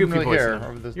loud. You Your couldn't goofy really voice. hear. now.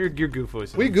 Over the, Your goofy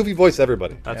voice. We goofy voice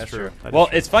everybody. That's That's true. true. That is Well,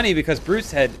 true. it's funny because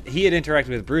Bruce had interacted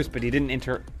with Bruce, but he didn't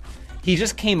He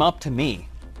just came up to me.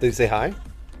 Did he say hi?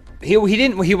 He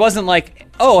didn't. He wasn't like,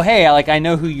 "Oh, hey, I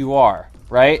know who you are,"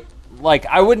 right? Like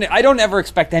I don't ever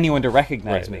expect anyone to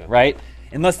recognize Right, me, yeah. right?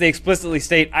 Unless they explicitly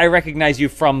state, "I recognize you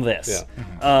from this."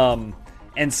 Yeah.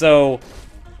 And so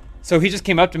he just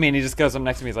came up to me and he just goes up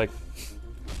next to me. He's like,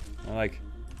 I'm like,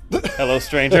 "Hello,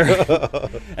 stranger."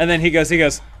 And then he goes,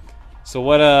 "So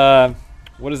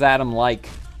what is Adam like?"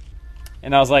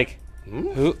 And I was like,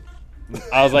 "Who?"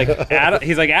 I was like, "Adam."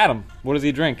 He's like, "Adam, what does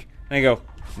he drink?" And I go,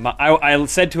 I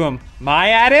said to him, "My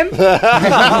Adam,"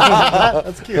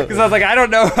 that's cute. because I was like, I don't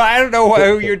know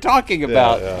who you're talking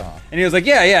about. yeah. And he was like,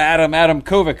 yeah, Adam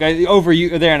Kovic, over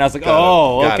you there. And I was like, Got it.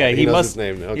 oh, Got okay, it. He knows his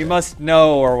name now. he Okay. must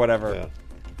know or whatever. Yeah.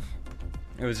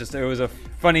 It was a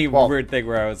funny Well- weird thing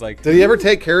where I was like, Did he ever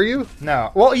take care of you?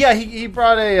 No. Well, yeah, he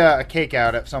brought a cake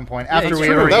out at some point after it's we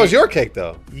true. had already. That was your cake,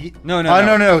 though. no,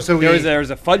 no. So there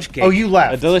was a fudge cake. Oh, you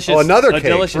left. A delicious. Oh, another a cake.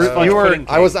 delicious You fudge were- pudding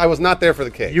cake. I was not there for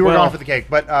the cake. You were Well- gone for the cake,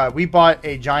 but we bought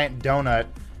a giant donut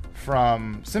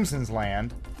from Simpsons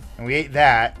Land, and we ate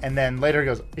that. And then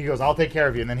later he goes, "I'll take care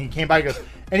of you." And then he came by, and goes,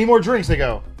 "Any more drinks?" I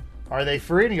go, "Are they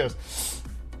free?" And he goes,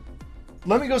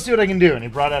 "Let me go see what I can do." And he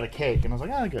brought out a cake, and I was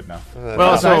like, "Ah, good enough." Well,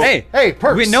 That's so nice. Hey,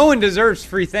 perks. no one deserves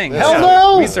free things. Hell Yeah.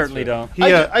 no! We certainly don't. he,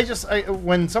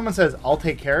 When someone says, "I'll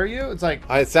take care of you," it's like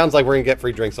It sounds like we're gonna get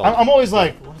free drinks all I'm always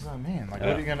like, "What does that mean? Like, what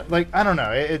Yeah. are you gonna like?" I don't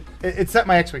know. It set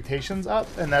my expectations up,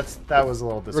 and that was a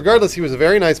little disappointing. Regardless, he was a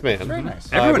very nice man. Very nice.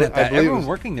 Everyone, I believe everyone it was-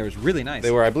 working there was really nice.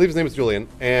 They were. I believe his name was Julian.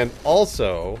 And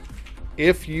also,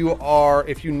 if you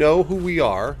know who we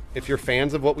are, if you're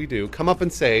fans of what we do, come up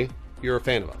and say you're a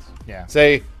fan of us. Yeah.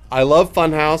 Say, I love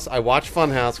Funhouse. I watch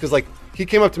Funhouse because like he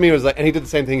came up to me and was like, and he did the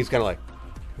same thing. He's kind of like,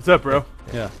 what's up, bro?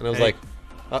 yeah. and I was Hey. like,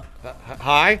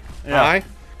 hi, Yeah. hi,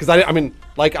 because I mean,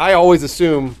 like I always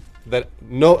assume that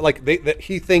that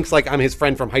he thinks like I'm his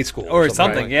friend from high school Or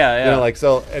something, right? yeah, You yeah. know, like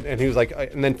so, and he was like,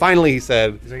 and then finally he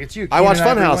said, He's like, "It's you, I watch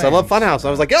Keenan Ivory Funhouse. I love Wayans." Funhouse. I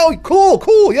was like, oh,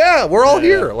 cool, yeah, we're all Yeah,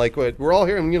 here. yeah. Like we're all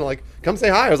here, and like, come say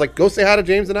hi. I was like, go say hi to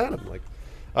James and Adam. Like,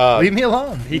 Leave me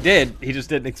alone. He did. He just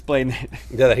didn't explain it.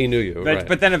 yeah, that he knew you. But, right.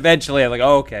 but then eventually, I'm like,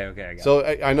 oh, okay, I got it. So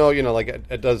I know, like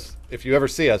it does. If you ever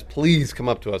see us, please come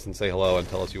up to us and say hello and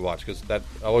tell us you watch, because that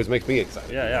always makes me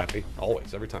excited. Yeah, and yeah. happy.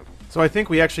 Always, every time. So I think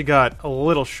we actually got a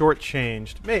little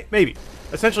shortchanged. Maybe.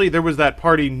 Essentially, there was that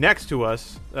party next to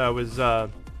us that was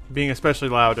being especially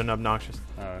loud and obnoxious.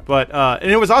 But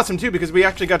and it was awesome too because we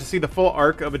actually got to see the full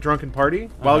arc of a drunken party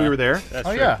while we were there. That's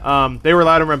Oh true. yeah. They were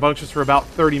loud and rambunctious for about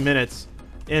 30 minutes.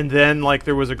 And then, like,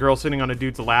 there was a girl sitting on a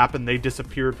dude's lap, and they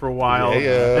disappeared for a while.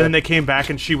 Yeah. And then they came back,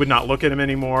 and she would not look at him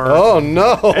anymore. Oh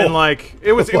no! And like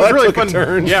it was Well, that really took a fun.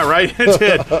 turn. Yeah, right. It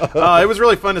did. It was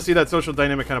really fun to see that social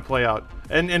dynamic kind of play out.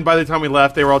 And by the time we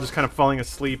left, they were all just kind of falling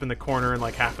asleep in the corner, and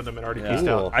like half of them had already Yeah. peaced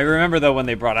Cool. out. I remember though when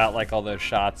they brought out like all those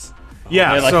shots.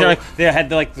 Yeah. They had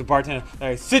the bartender.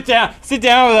 They're like, sit down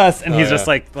with us, and he's yeah. just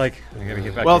like I gotta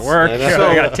get back Well, to work. I know.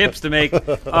 I got tips to make.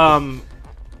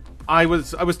 I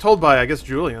was told by I guess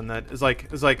Julian that is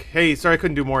like, hey, sorry I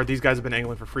couldn't do more. These guys have been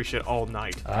angling for free shit all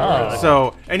night. Oh.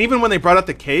 So and even when they brought out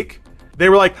the cake, they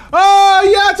were like, oh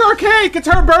yeah, it's our cake, it's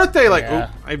her birthday. Like, Yeah.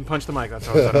 oh, I even punched the mic. That's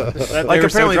how I said it. They Like were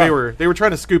so apparently drunk. they were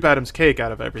trying to scoop Adam's cake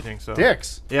out of everything. So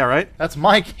Dicks. yeah, right. That's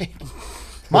my cake.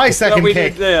 My second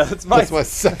cake. That's That's my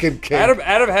second cake.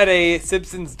 Adam had a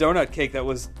Simpsons donut cake that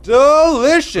was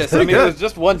delicious. I mean, it good. was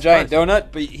just one giant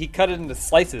donut, but he cut it into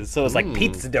slices, so it was like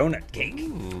pizza donut cake.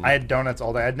 I had donuts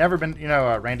all day. I'd never been,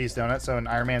 Randy's Donuts. So in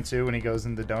Iron Man 2, when he goes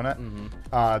in the donut,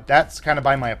 Mm-hmm. that's kind of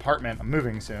by my apartment. I'm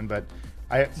moving soon, but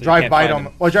I drive can't by it. find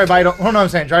him. Well, I drive by it. Oh no, I'm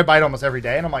saying drive by it almost every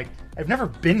day, and I'm like, I've never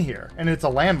been here, and it's a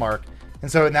landmark.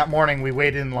 And so in that morning, we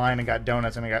waited in line and got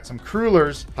donuts, and I got some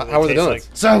crullers. How were the tastes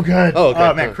donuts? So good. Oh,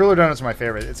 okay. Man, cruller donuts are my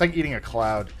favorite. It's like eating a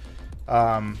cloud.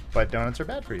 But donuts are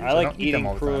bad for you. I so like don't eat them eating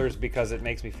all the time. crullers because it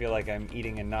makes me feel like I'm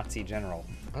eating a Nazi general.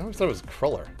 I always thought it was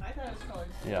Cruller. I thought it was colored.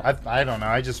 Yeah, I don't know.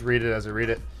 I just read it as I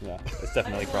read it. yeah, it's I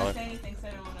definitely don't cruller. want to say anything because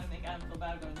I don't want to make Adam feel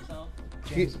bad about himself.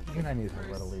 James, you and I need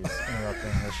to let Elise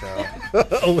interrupting the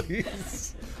show.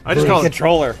 Elise. I just call it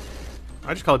Controller.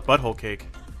 butthole cake.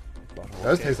 It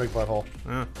does taste like butthole.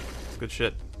 Yeah, it's good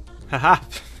shit. Haha.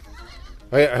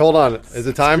 Wait, hold on. Is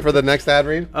it time for the next ad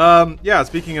read? Yeah.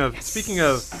 Speaking of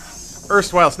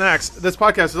erstwhile snacks, this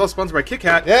podcast is also sponsored by Kit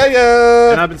Kat.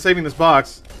 Yeah. And I've been saving this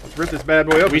box. Let's rip this bad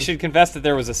boy open. We should confess that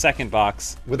there was a second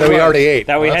box That we already ate.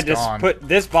 that we Oh, had to that's gone. put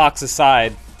this box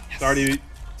aside. It's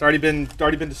already been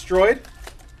destroyed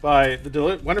by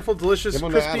the wonderful, delicious, Give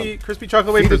one to crispy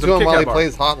chocolate Feed it wafers to of him Kit while he Kat bar.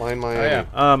 plays Hotline Miami.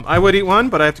 yeah. I would eat one,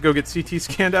 but I have to go get CT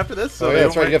scanned after this. So Oh, they yeah,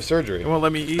 that's don't right. You have surgery. They won't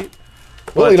let me eat.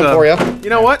 We'll But, eat them for you. You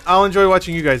know what? I'll enjoy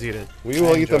watching you guys eat it. We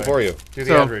will eat them enjoy. for you. Do the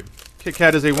So- ad read. Kit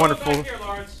Kat is a wonderful. Back here,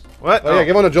 Lawrence. What? Oh, yeah,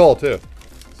 give one to Joel, too.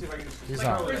 See if I can just He's like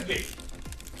not. a frisbee.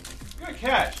 Good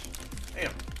catch.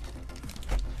 Damn.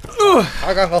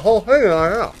 I got the whole thing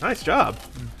on now. Nice job.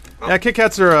 Yeah, Kit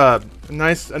Kats are a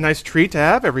nice treat to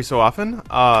have every so often.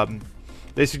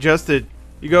 They suggest that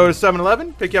you go to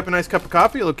 7-Eleven, pick you up a nice cup of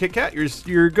coffee, a little Kit Kat,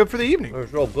 you're good for the evening.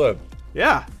 It's real good.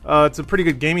 Yeah, it's a pretty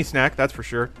good gamey snack, that's for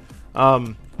sure.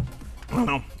 I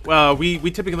don't know. We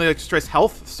typically like to stress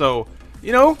health, so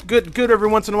good every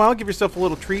once in a while. Give yourself a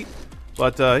little treat,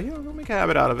 but don't make a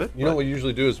habit out of it. You know what we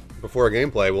usually do is before a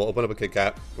gameplay, we'll open up a Kit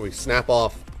Kat, and we snap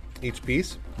off each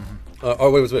piece. Wait,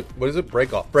 what is it?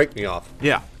 Break me off.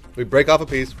 Yeah, We break off a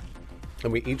piece,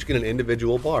 and we each get an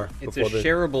individual bar It's a before the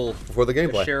shareable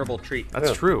gameplay. treat. that's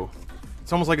Yeah. true.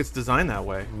 It's almost like it's designed that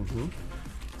way.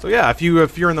 So yeah, if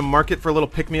you're in the market for a little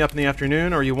pick me up in the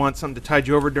afternoon, or you want something to tide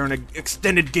you over during an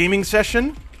extended gaming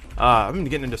session, I've been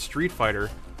getting into Street Fighter,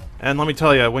 and let me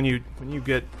tell you, when you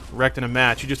get wrecked in a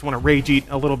match, you just want to rage eat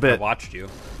a little I bit. watched you.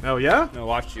 Oh yeah? I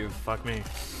watched you. Fuck me.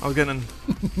 I'm getting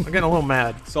a little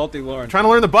mad. Salty Lawrence. Trying to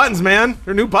learn the buttons, man.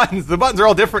 They're new buttons. The buttons are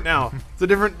all different now. It's the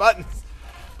different buttons.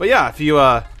 But yeah, if you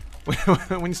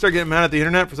when you start getting mad at the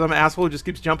internet for some asshole who just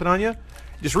keeps jumping on you,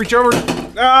 just reach over.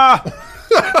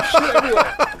 Shit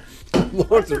everywhere.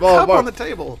 Lawrence is Your falling cup on apart. the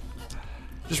table.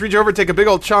 Just reach over, take a big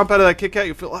old chomp out of that Kit Kat.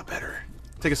 You feel a lot better.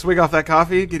 Take a swig off that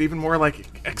coffee. Get even more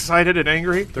excited and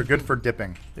angry. They're good for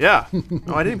dipping. Yeah.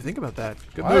 Oh, I didn't even think about that.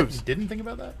 Good What? moves. You didn't think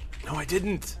about that? No, I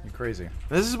didn't. You're crazy.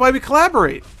 This is why we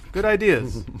collaborate. Good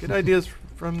ideas. Good ideas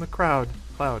from the cloud.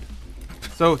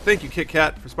 So thank you, Kit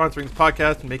Kat, for sponsoring this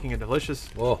podcast and making a delicious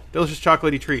Whoa,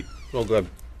 chocolatey treat. real good.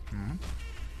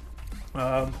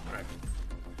 I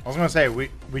was gonna say we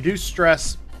do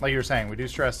stress, like you were saying, we do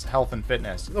stress health and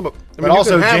fitness. No, but, I But mean, you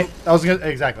also, can have, I was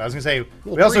gonna say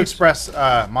we also treats. express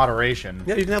moderation.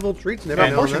 yeah, you can have little treats and every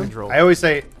And now and Portion then. control. I always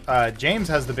say James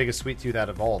has the biggest sweet tooth out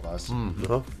of all of us.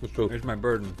 That's true. There's my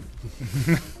burden.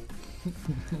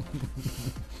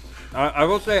 I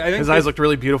will say, I think His eyes looked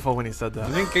really beautiful when he said I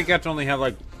that. think Kit Kats only have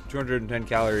like 210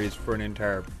 calories for an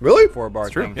entire Really? 4-bar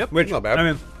true. thing. Yep. Which Not bad.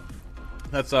 I mean,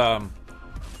 that's not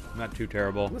too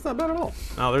terrible. That's not bad at all.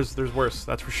 No, there's worse.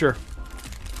 That's for sure.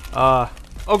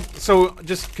 So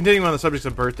just continuing on the subject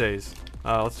of birthdays.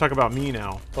 Let's talk about me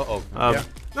now. Uh-oh. Yeah.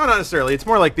 No, not necessarily. It's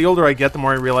more like the older I get, the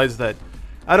more I realize that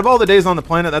out of all the days on the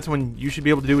planet, that's when you should be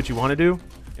able to do what you want to do,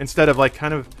 instead of like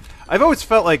kind of. I've always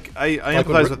felt like I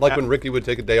empathize with when Ricky would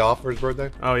take a day off for his birthday.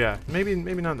 Oh yeah, maybe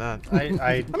not that. I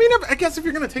I mean, I guess if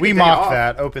you're gonna take we a day mock off,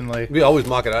 that openly. We always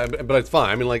mock it, but it's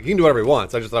fine. I mean, like, he can do whatever he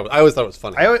wants. I always thought it was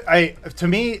funny. I to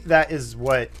me that is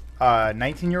what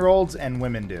 19-year-olds and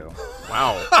women do.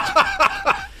 Wow,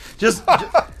 Just an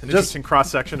interesting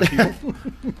cross section of people.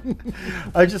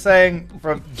 I'm just saying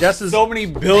from Jess's So many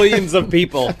billions of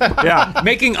people. Yeah,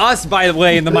 Making us, by the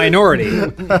way, in the minority.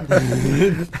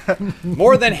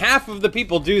 More than half of the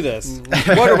people do this.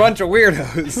 What a bunch of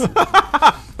weirdos.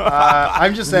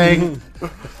 I'm just saying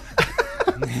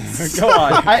Go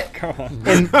on. I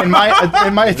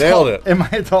in my Nailed adult, it. in my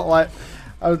adult life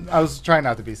I was trying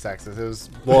not to be sexist. It was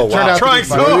Whoa, it turned wow. out to be trying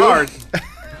so funny. hard.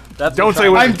 That's Don't say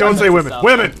women. Don't say women.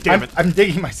 Women. Damn it. I'm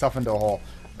digging myself into a hole.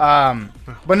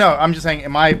 But no, I'm just saying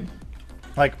in my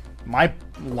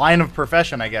line of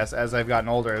profession, I guess, as I've gotten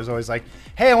older, it was always like,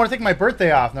 hey, I want to take my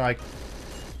birthday off. And they're like,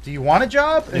 do you want a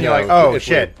job? And you're Yeah, like, oh, it's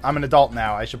shit, weird. I'm an adult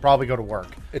now. I should probably go to work,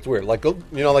 It's weird. Like, go,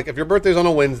 like if your birthday's on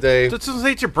a Wednesday, Just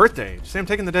say it's your birthday. Just say I'm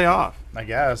taking the day off. I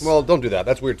guess. well, don't do that.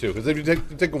 That's weird too. Because if you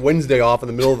take a Wednesday off in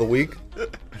the middle of the week,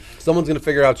 someone's gonna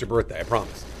figure out your birthday. I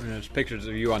promise. There's pictures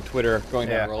of you on Twitter going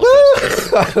Yeah. down roller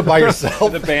coasters. By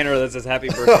yourself. The banner that says "Happy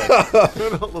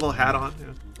Birthday." A little hat on. Yeah.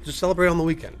 Just celebrate on the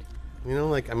weekend. You know,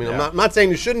 like, I mean, Yeah. I'm not saying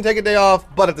you shouldn't take a day off,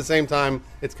 but at the same time,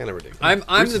 it's kind of ridiculous. I'm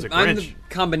Bruce is the a I'm the Grinch.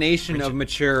 combination of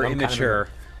mature, I'm kind of immature,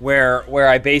 where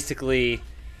I basically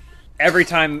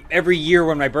every year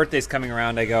when my birthday's coming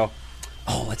around, I go,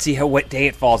 oh, let's see what day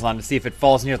it falls on to see if it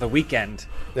falls near the weekend.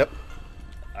 Yep.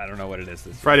 I don't know what it is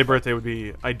this year. Friday birthday would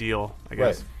be ideal, I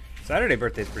guess. Right. Saturday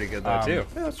birthday's pretty good though too.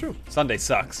 Yeah, that's true. Sunday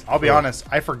sucks. I'll be honest.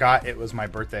 I forgot it was my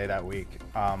birthday that week.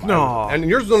 No. And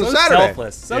yours was on a So Saturday.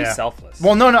 selfless. So Yeah. selfless.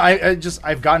 Well, no.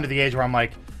 I've gotten to the age where I'm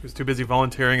like, He was too busy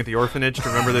volunteering at the orphanage to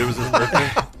remember that it was his birthday.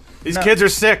 These kids are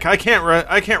sick. I can't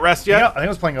rest you know, yet. I think I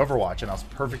was playing Overwatch and I was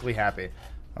perfectly happy.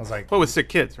 I was like, What with sick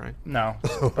kids, right? no,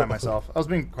 by myself. I was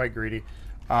being quite greedy.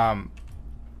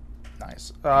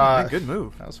 Nice. Good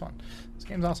move. That was fun. This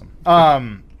game's awesome.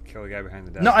 Kill the guy behind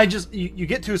the desk. No, I just you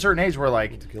get to a certain age where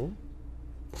like Kill him?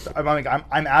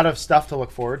 I'm out of stuff to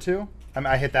look forward to.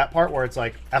 I hit that part where it's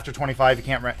like after 25 you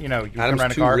can't rent. You can Adam's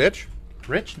rent a too car. rich.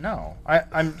 Rich? No.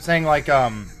 I'm saying like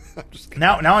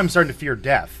now I'm starting to fear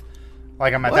death.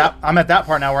 Like I'm at that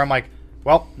part now where I'm like,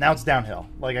 well, now it's downhill.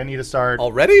 Like I need to start.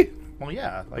 Already? Well,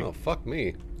 yeah. Like Oh, fuck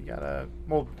me. you gotta.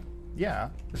 Well, yeah.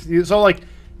 So like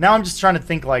now I'm just trying to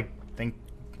think like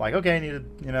okay, I need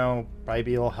to probably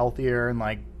be a little healthier and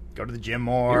like go to the gym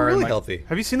more. You're and, really like, healthy.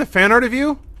 Have you seen the fan art of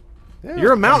you? Yeah.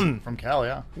 You're a mountain. from Cal,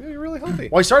 yeah. Yeah, you're really healthy.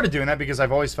 Well, I started doing that because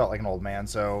I've always felt like an old man.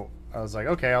 So I was like,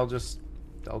 okay, I'll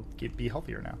be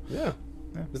healthier now. Yeah.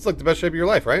 It's like the best shape of your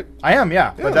life, right? I am,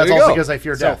 yeah. Yeah, But that's there you also go. because I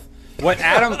fear So, death. what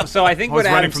Adam? So I think Always what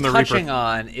running Adam's from the Reaper. touching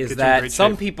on is Gets you in that great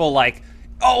some shape. people like,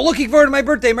 oh, looking forward to my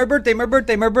birthday, my birthday, my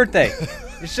birthday, my birthday.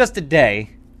 It's just a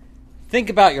day. Think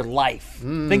about your life.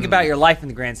 Think about your life in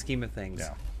the grand scheme of things.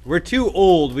 Yeah. We're too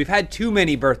old. We've had too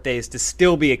many birthdays to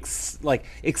still be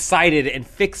excited and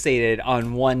fixated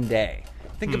on one day.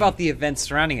 Think about the events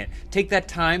surrounding it. Take that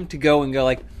time to go and go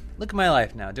like, look at my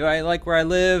life now. Do I like where I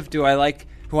live? Do I like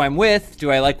who I'm with?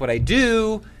 Do I like what I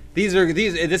do? This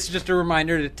is just a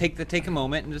reminder to take a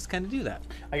moment and just kind of do that.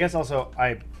 I guess also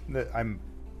I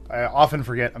often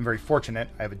forget I'm very fortunate.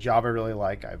 I have a job I really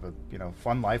like. I have a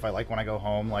fun life. I like when I go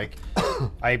home. Like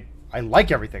I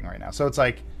like everything right now. So it's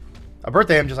like a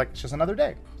birthday. I'm just like it's just another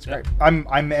day. It's great.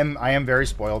 I am very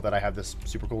spoiled that I have this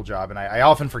super cool job, and I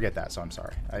often forget that. So I'm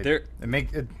sorry. Who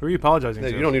are you apologizing Yeah,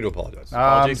 to? you don't need to apologize.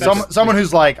 Someone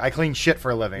who's like I clean shit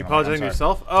for a living. You I'm like, I'm apologizing to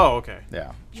sorry. yourself? Oh, okay.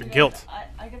 Yeah. It's your You know, guilt.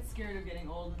 I get scared of getting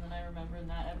old, and then I remember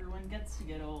not everyone gets to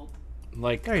get old.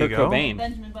 Like There you Kurt go. Cobain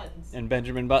Benjamin Buttons. and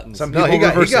Benjamin Buttons. Some no, people he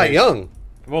got reverse age. young.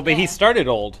 Well, but he started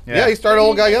old. Yeah, he started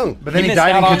old guy young. But then he missed died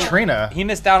in out on- Katrina. He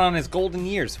missed out on his golden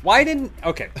years. Why didn't?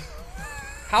 Okay.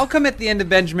 How come at the end of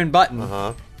Benjamin Button,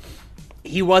 Uh-huh.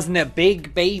 he wasn't a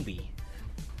big baby,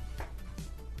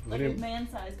 Like a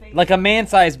man-sized baby. like a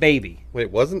man-sized baby?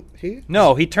 Wait, wasn't he?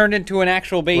 No, he turned into an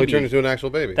actual baby. Well, he turned into an actual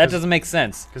baby. That doesn't make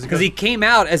sense 'Cause he because goes- he came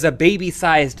out as a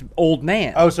baby-sized old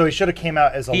man. Oh, so he should have came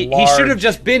out as a he large. should have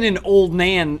just been an old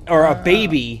man or a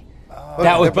baby.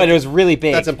 But it was really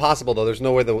big. That's impossible, though. There's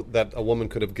no way that a woman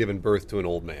could have given birth to an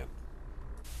old man.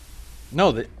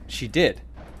 No, that she did.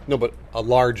 No, but a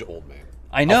large old man.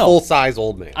 I know. A full-size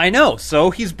old man. I know.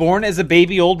 So he's born as a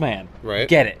baby old man. Right.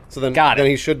 Get it. So then, Got it. then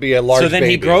he should be a large So then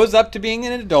he baby. grows up to being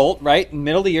an adult, right? In the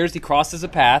middle of the years, he crosses a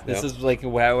path. This Yep. is like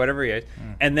whatever he is.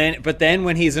 But then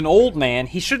when he's an old man,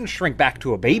 he shouldn't shrink back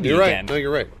to a baby You're right. again. No,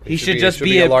 you're right. He should just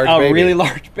be a baby. really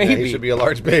large Yeah, baby. he should be a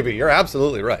large baby. You're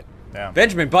absolutely right. Yeah.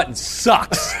 Benjamin Button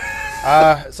sucks.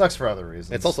 It sucks for other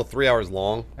reasons. It's also 3 hours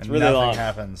long. and really nothing long.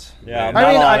 happens. Yeah, I not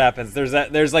mean, a lot I- happens.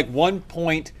 There's like one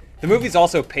point. The movie's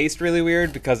also paced really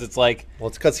weird because it's like, Well,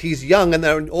 it's because he's young and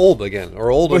then old again, or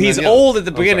old. well, and he's then young. old at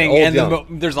the I'm sorry, beginning, old, and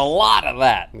young. there's a lot of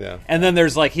that. Yeah. And then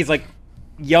he's like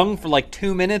young for like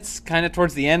 2 minutes, kind of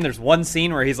towards the end. There's one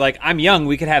scene where he's like, "I'm young.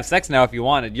 We could have sex now if you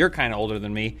wanted. You're kind of older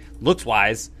than me, looks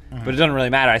wise, but it doesn't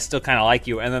really matter. I still kind of like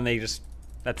you." And then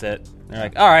that's it. They're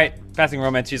like, "All right, passing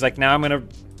romance." She's like, "Now I'm gonna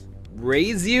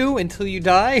raise you until you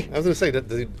die." I was going to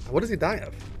say, what does he die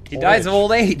of? He dies of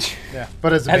old age Yeah.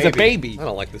 But as a as baby. a baby. I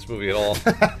don't like this movie at all.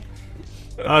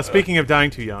 Speaking of dying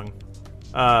too young,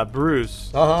 Bruce,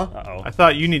 Uh-huh. Uh-oh. I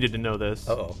thought you needed to know this.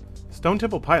 Uh-oh. Stone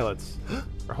Temple Pilots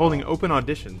are holding open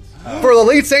auditions For the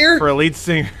lead singer? for a lead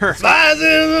singer. You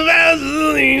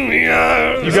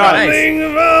You got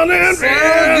it.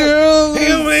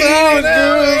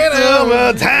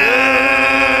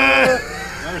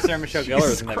 Remember Sarah Michelle Gellar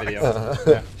was in that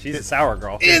video. She's a sour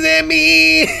girl. Is it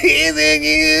me? Is it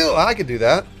you? I could do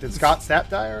that. Did Scott Stapp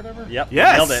die or whatever? Yep.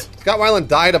 Yes. Nailed it. Scott Weiland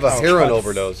died of a heroin God.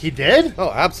 overdose. He did? Oh,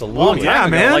 Long absolutely. Yeah,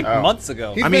 time ago, man. like Oh. months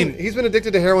ago. He's been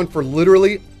addicted to heroin for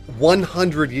literally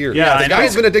 100 years. Yeah, the I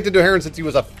guy's know. been addicted to heroin since he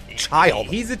was a child.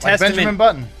 He's a Benjamin testament.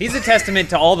 Button. He's a testament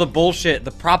to all the bullshit,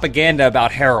 the propaganda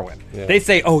about heroin. Yeah. They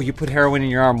say, "Oh, you put heroin in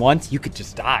your arm once, you could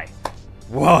just die."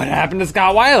 What happened to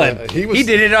Scott Weiland? he was- he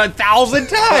did it 1,000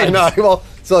 I times. know. Well,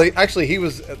 so he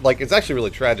was like, it's actually really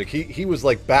tragic. He was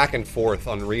like back and forth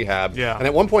on rehab. Yeah. And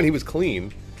at one point he was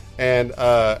clean, and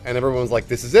everyone was like,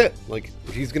 "This is it. Like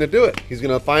he's gonna do it. He's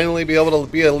gonna finally be able to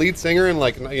be a lead singer." And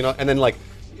like and then like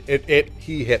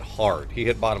he hit hard. He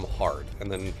hit bottom hard,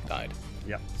 and then died.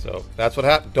 Yeah. So that's what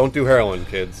happened. Don't do heroin,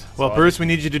 kids. Well, Bruce, we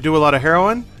need you to do a lot of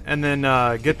heroin, and then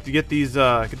get these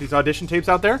audition tapes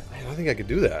out there. Man, I think I could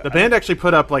do that. The band actually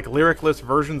put up like lyricless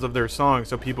versions of their songs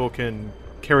so people can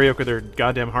karaoke their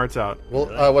goddamn hearts out. Well,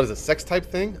 what is it? Sex type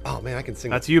thing? Oh man, I can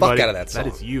sing That's the you, fuck buddy. out of that song.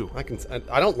 That is you.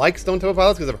 I don't like Stone Temple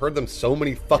Pilots because I've heard them so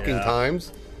many fucking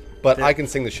times, but I can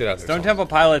sing the shit out of their Stone songs. Temple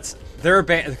Pilots, they're a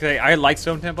band. Okay, I like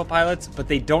Stone Temple Pilots, but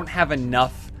they don't have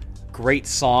enough great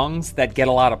songs that get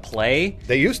a lot of play.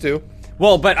 They used to.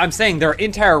 Well, but I'm saying their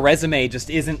entire resume just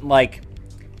isn't like.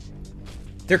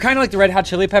 They're kind of like the Red Hot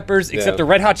Chili Peppers, except Yeah. the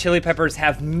Red Hot Chili Peppers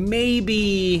have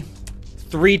maybe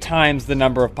 3 times the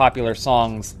number of popular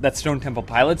songs that Stone Temple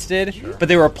Pilots did, but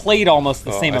they were played almost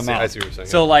the same I see- amount. I see what you're saying,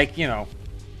 So, yeah. like,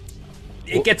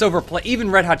 it gets overplayed. Even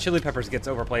Red Hot Chili Peppers gets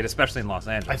overplayed, especially in Los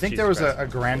Angeles. I think Jesus there was Christ. a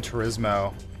Gran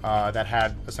Turismo that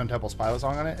had a Stone Temple Pilot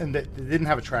song on it, and they didn't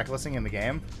have a track listing in the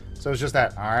game, so it was just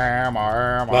that. And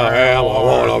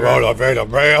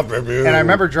I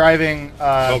remember driving.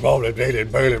 I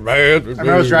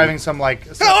was driving some like.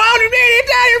 We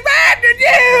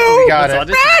got That's it. all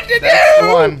That's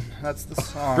the one. That's the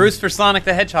song. Bruce for Sonic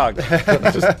the Hedgehog.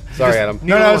 Sorry, Adam.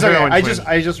 No, it's okay. Heroin I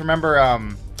twin. just remember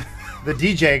the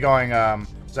DJ going.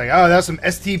 It's like, oh, that's some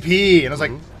STP, and I was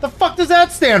like, the fuck does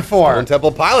that stand for? Stone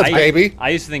Temple Pilots, baby. I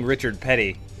used to think Richard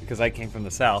Petty because I came from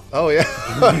the South. Oh yeah.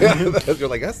 You're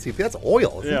like STP. That's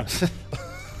oil. Yeah.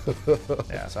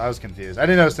 Yeah, so I was confused. I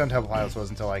didn't know Stone Temple Pilots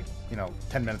was until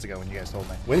 10 minutes ago when you guys told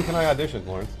me. When can I audition,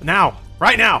 Lawrence? Now,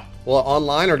 right now. Well,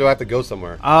 online or do I have to go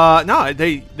somewhere? No,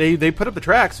 they put up the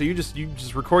track, so you just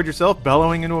record yourself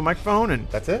bellowing into a microphone and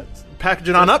That's it. package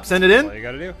it on up, send it in, All you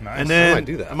got to do. Nice. and I then might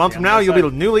do that. a month from now you'll be the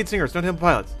new lead singer of Stone Temple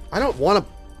Pilots. I don't want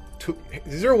to.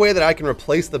 Is there a way that I can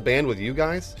replace the band with you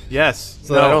guys, Yes.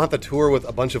 so that I don't have to tour with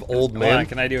a bunch of old Hold on, men?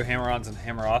 can I do hammer-ons and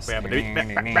hammer-offs? Yeah,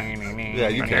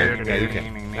 you can. Yeah, you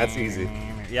can. That's easy.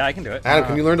 Yeah, I can do it. Adam,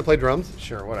 can you learn to play drums?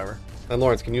 Sure, whatever. And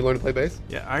Lawrence, can you learn to play bass?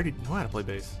 Yeah, I already know how to play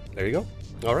bass. There you go.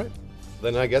 All right.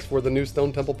 Then I guess we're the new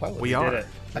Stone Temple Pilots. We are. it.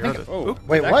 We I are think- the- Oh, Oop,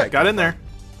 Wait, that what? guy got in there.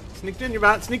 Sneaked in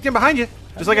behind you,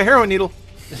 just like a heroin needle.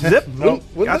 Zip.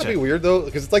 Wouldn't Gotcha. that be weird though?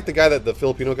 Because it's like the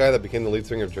Filipino guy that became the lead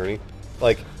singer of Journey.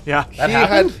 Like Yeah. he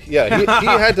happened? he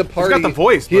had to party. got the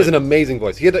voice, He has but- an amazing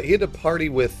voice. He had to party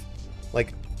with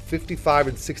like 55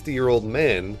 and 60-year-old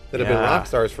men that have been Yeah. rock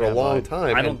stars for a Yeah, long bud.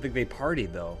 time. I and don't think they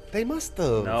partied though. they must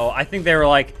have. No, I think they were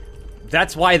like,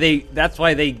 that's why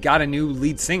they got a new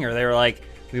lead singer. They were like,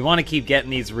 we want to keep getting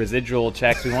these residual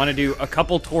checks. We want to do a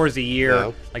couple tours a year,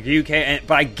 Yeah. like UK.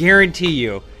 But I guarantee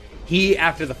you, he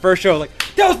after the first show was like,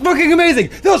 that was fucking amazing.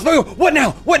 That was fucking, what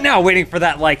now? What now? Waiting for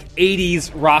that like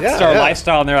 80s rock Yeah, star yeah.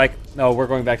 lifestyle, and they're like, no, we're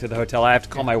going back to the hotel. I have to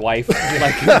call my wife. Like,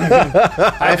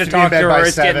 I have to be in talk bed to by her.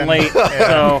 It's 7. getting late.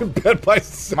 Yeah. So Bed by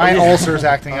seven. My ulcer's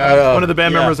acting up. One of the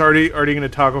band Yeah. members already eating a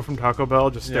taco from Taco Bell,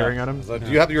 just staring at him. So, do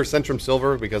you have your Centrum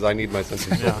Silver? Because I need my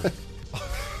Centrum Silver.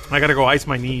 I gotta go ice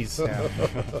my knees.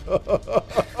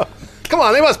 Come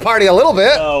on, they must party a little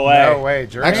bit. no way. No way,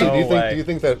 Journey. Actually, No way. do you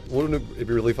think that wouldn't it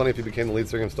be really funny if you became the lead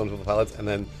singer of Stone Temple Pilots and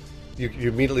then you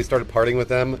immediately started partying with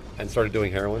them and started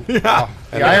doing heroin? the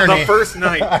And irony. The first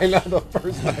night. I know the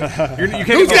first night. You can't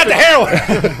Who's even got the heroin?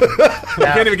 You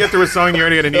can't even get through a song. You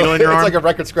already got a needle in your It's arm. like a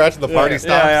record scratch and the party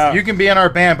stops. yeah. You can be in our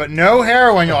band, but no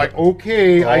heroin. You're like,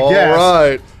 okay, I All guess.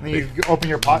 right. And then you open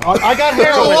your pocket. Oh, I got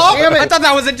heroin. Hello? Damn I it! thought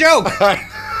that was a joke.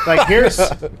 Like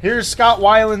here's Scott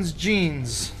Weiland's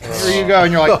jeans. Here you go,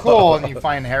 and you're like, cool. And you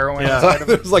find heroin inside of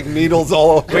it. There's like needles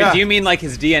all over. Wait, Yeah. do you mean like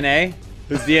his DNA?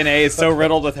 His DNA is so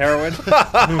riddled with heroin.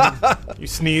 You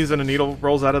sneeze and a needle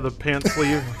rolls out of the pants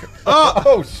sleeve.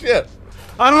 Oh shit!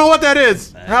 I don't know what that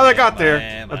is. How that got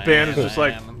there. The band is just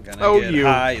like, oh, you.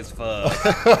 high as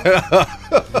fuck.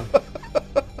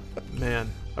 Man.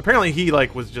 Apparently he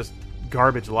was just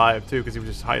garbage live too because he was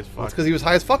just high as fuck. It's because he was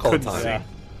high as fuck all the Couldn't time. see. Yeah.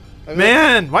 I mean,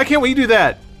 Man, why can't we do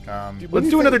that? Let's you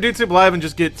do another think- Dude Soup live and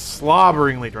just get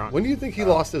slobberingly drunk. When do you think he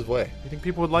lost his way? You think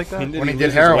people would like that? When he lose did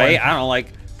his heroin. way? I don't know, like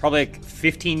probably like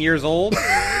 15 years old.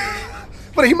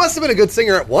 But he must have been a good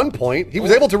singer at one point. He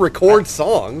was able to record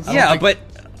songs. Yeah, but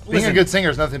Being listen, a good singer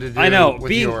has nothing to do I know, with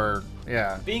being- your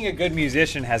being a good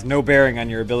musician has no bearing on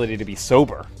your ability to be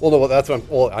sober. Well, no, well, that's what I'm.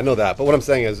 Well, I know that, but what I'm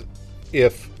saying is,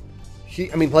 if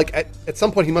he, I mean, like at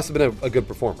some point he must have been a good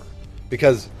performer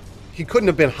because he couldn't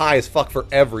have been high as fuck for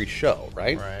every show,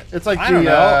 right? Right. It's like I don't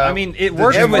know. I mean, it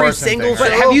works Jim with Morrison thing, But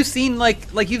right? have you seen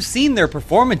like you've seen their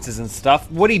performances and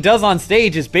stuff? What he does on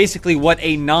stage is basically what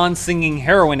a non-singing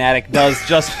heroin addict does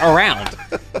just around.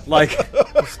 Like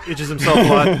Itches himself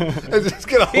blood. Just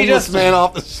get a homeless just- man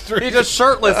off the street. he's just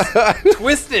shirtless,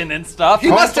 twisting and stuff.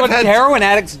 must That's have what had- heroin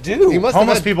addicts do. He must have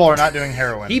Homeless had- people are not doing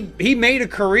heroin. He made a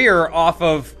career off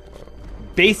of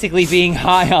basically being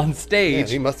high on Yeah,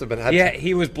 stage. he must have been. Yeah,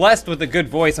 he was blessed with a good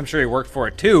voice. I'm sure he worked for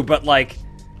it too, but like,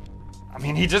 I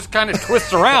mean, he just kind of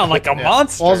twists around like a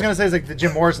monster. Well, I was gonna say it's like the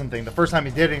Jim Morrison thing. The first time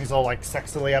he did it, he's all like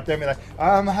sexily up there, and be like,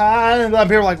 "I'm high," and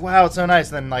people are like, "Wow, it's so nice."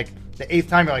 And then like the 8th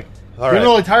time, you're like, All "I'm right.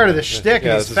 really tired of this shtick,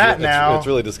 and this he's is fat re- now." It's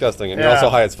really disgusting, and Yeah. you're also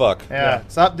high as fuck. yeah.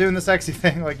 Stop doing the sexy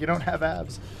thing. Like you don't have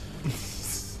abs.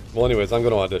 Well, anyways, I'm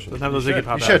going to audition. Doesn't have those Iggy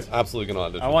Pop You should. ads. Absolutely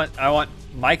going to audition. I want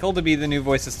Michael to be the new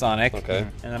voice of Sonic. Okay.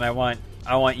 And then I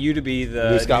want you to be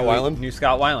the New Scott Weiland? New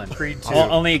Scott Weiland. Creed 2.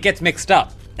 Only it gets mixed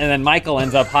up, and then Michael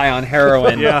ends up high on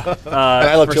heroin. Yeah.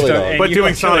 I love for chili sto- dog. and But you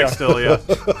doing love chili Sonic dog. still,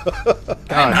 yeah.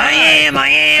 I am.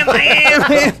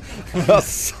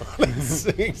 Sonic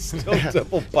singing Stone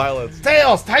Temple Pilots.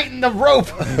 Tails, tighten the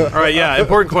rope. All right, yeah.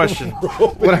 Important question.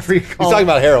 Whatever you He's call talking it.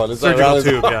 about heroin. It's not Surgical around his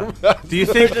tube, arm. yeah. Do you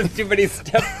think There's too many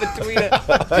steps between it.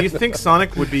 Do you think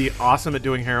Sonic would be awesome at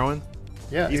doing heroin?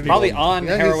 Yeah, He's probably on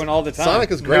Yeah, heroin he's- all the time.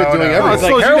 Sonic is great No, at doing no. Oh, it everything.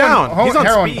 slows you heroin- down. He's on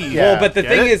heroin- speed. yeah. Well, but the Get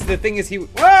thing it? is, he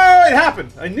Whoa! It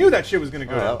happened. I knew that shit was gonna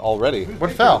go down. Already.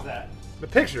 What fell? The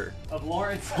picture. of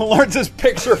Lawrence's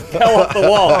picture fell off the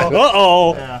wall.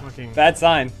 Uh-oh. Fucking Bad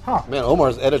sign. Man,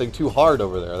 Omar's editing too hard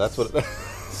over there. That's what.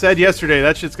 said yesterday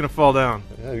that shit's gonna fall down.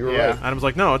 Yeah, you were Yeah. right. Adam's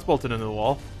like, no, it's bolted into the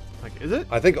wall. Like, is it?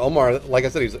 I think Omar, like I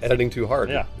said, he's editing too hard.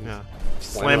 Yeah. Yeah. around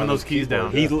Slamming those his keys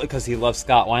keyboard. down. Because he loves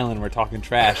Scott Weiland. We're talking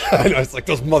trash. I know, it's like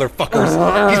those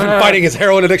motherfuckers. He's been fighting his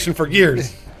heroin addiction for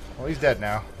years. Well, he's dead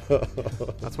now.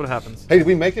 That's what happens. Hey, did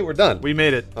we make it? We're done. We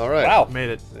made it. All right. Wow. Made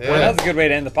it. Yeah. Well, that's a good way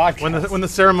to end the podcast. When the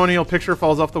ceremonial picture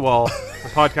falls off the wall, the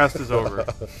podcast is over.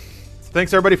 So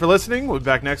thanks everybody for listening. We'll be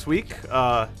back next week.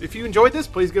 If you enjoyed this,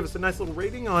 please give us a nice little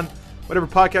rating on whatever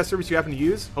podcast service you happen to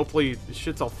use. Hopefully, this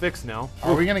shit's all fixed now.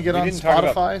 Are we gonna get We on didn't talk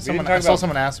about- Spotify? we Someone, didn't talk I saw about-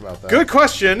 someone ask about that. Good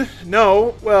question.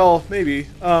 No, well, maybe.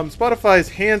 Spotify's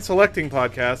hand selecting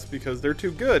podcasts because they're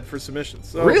too good for submissions.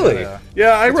 So, Really? Yeah. Yeah,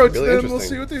 I wrote really to them. We'll interesting.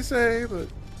 see what they say, but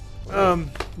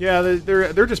yeah,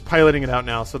 they're just piloting it out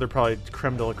now, so they're probably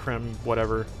creme de la creme,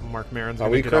 whatever. Mark Maron's Are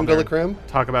gonna we get creme on de la there creme? and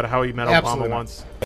talk about how he met Absolutely Obama not. once.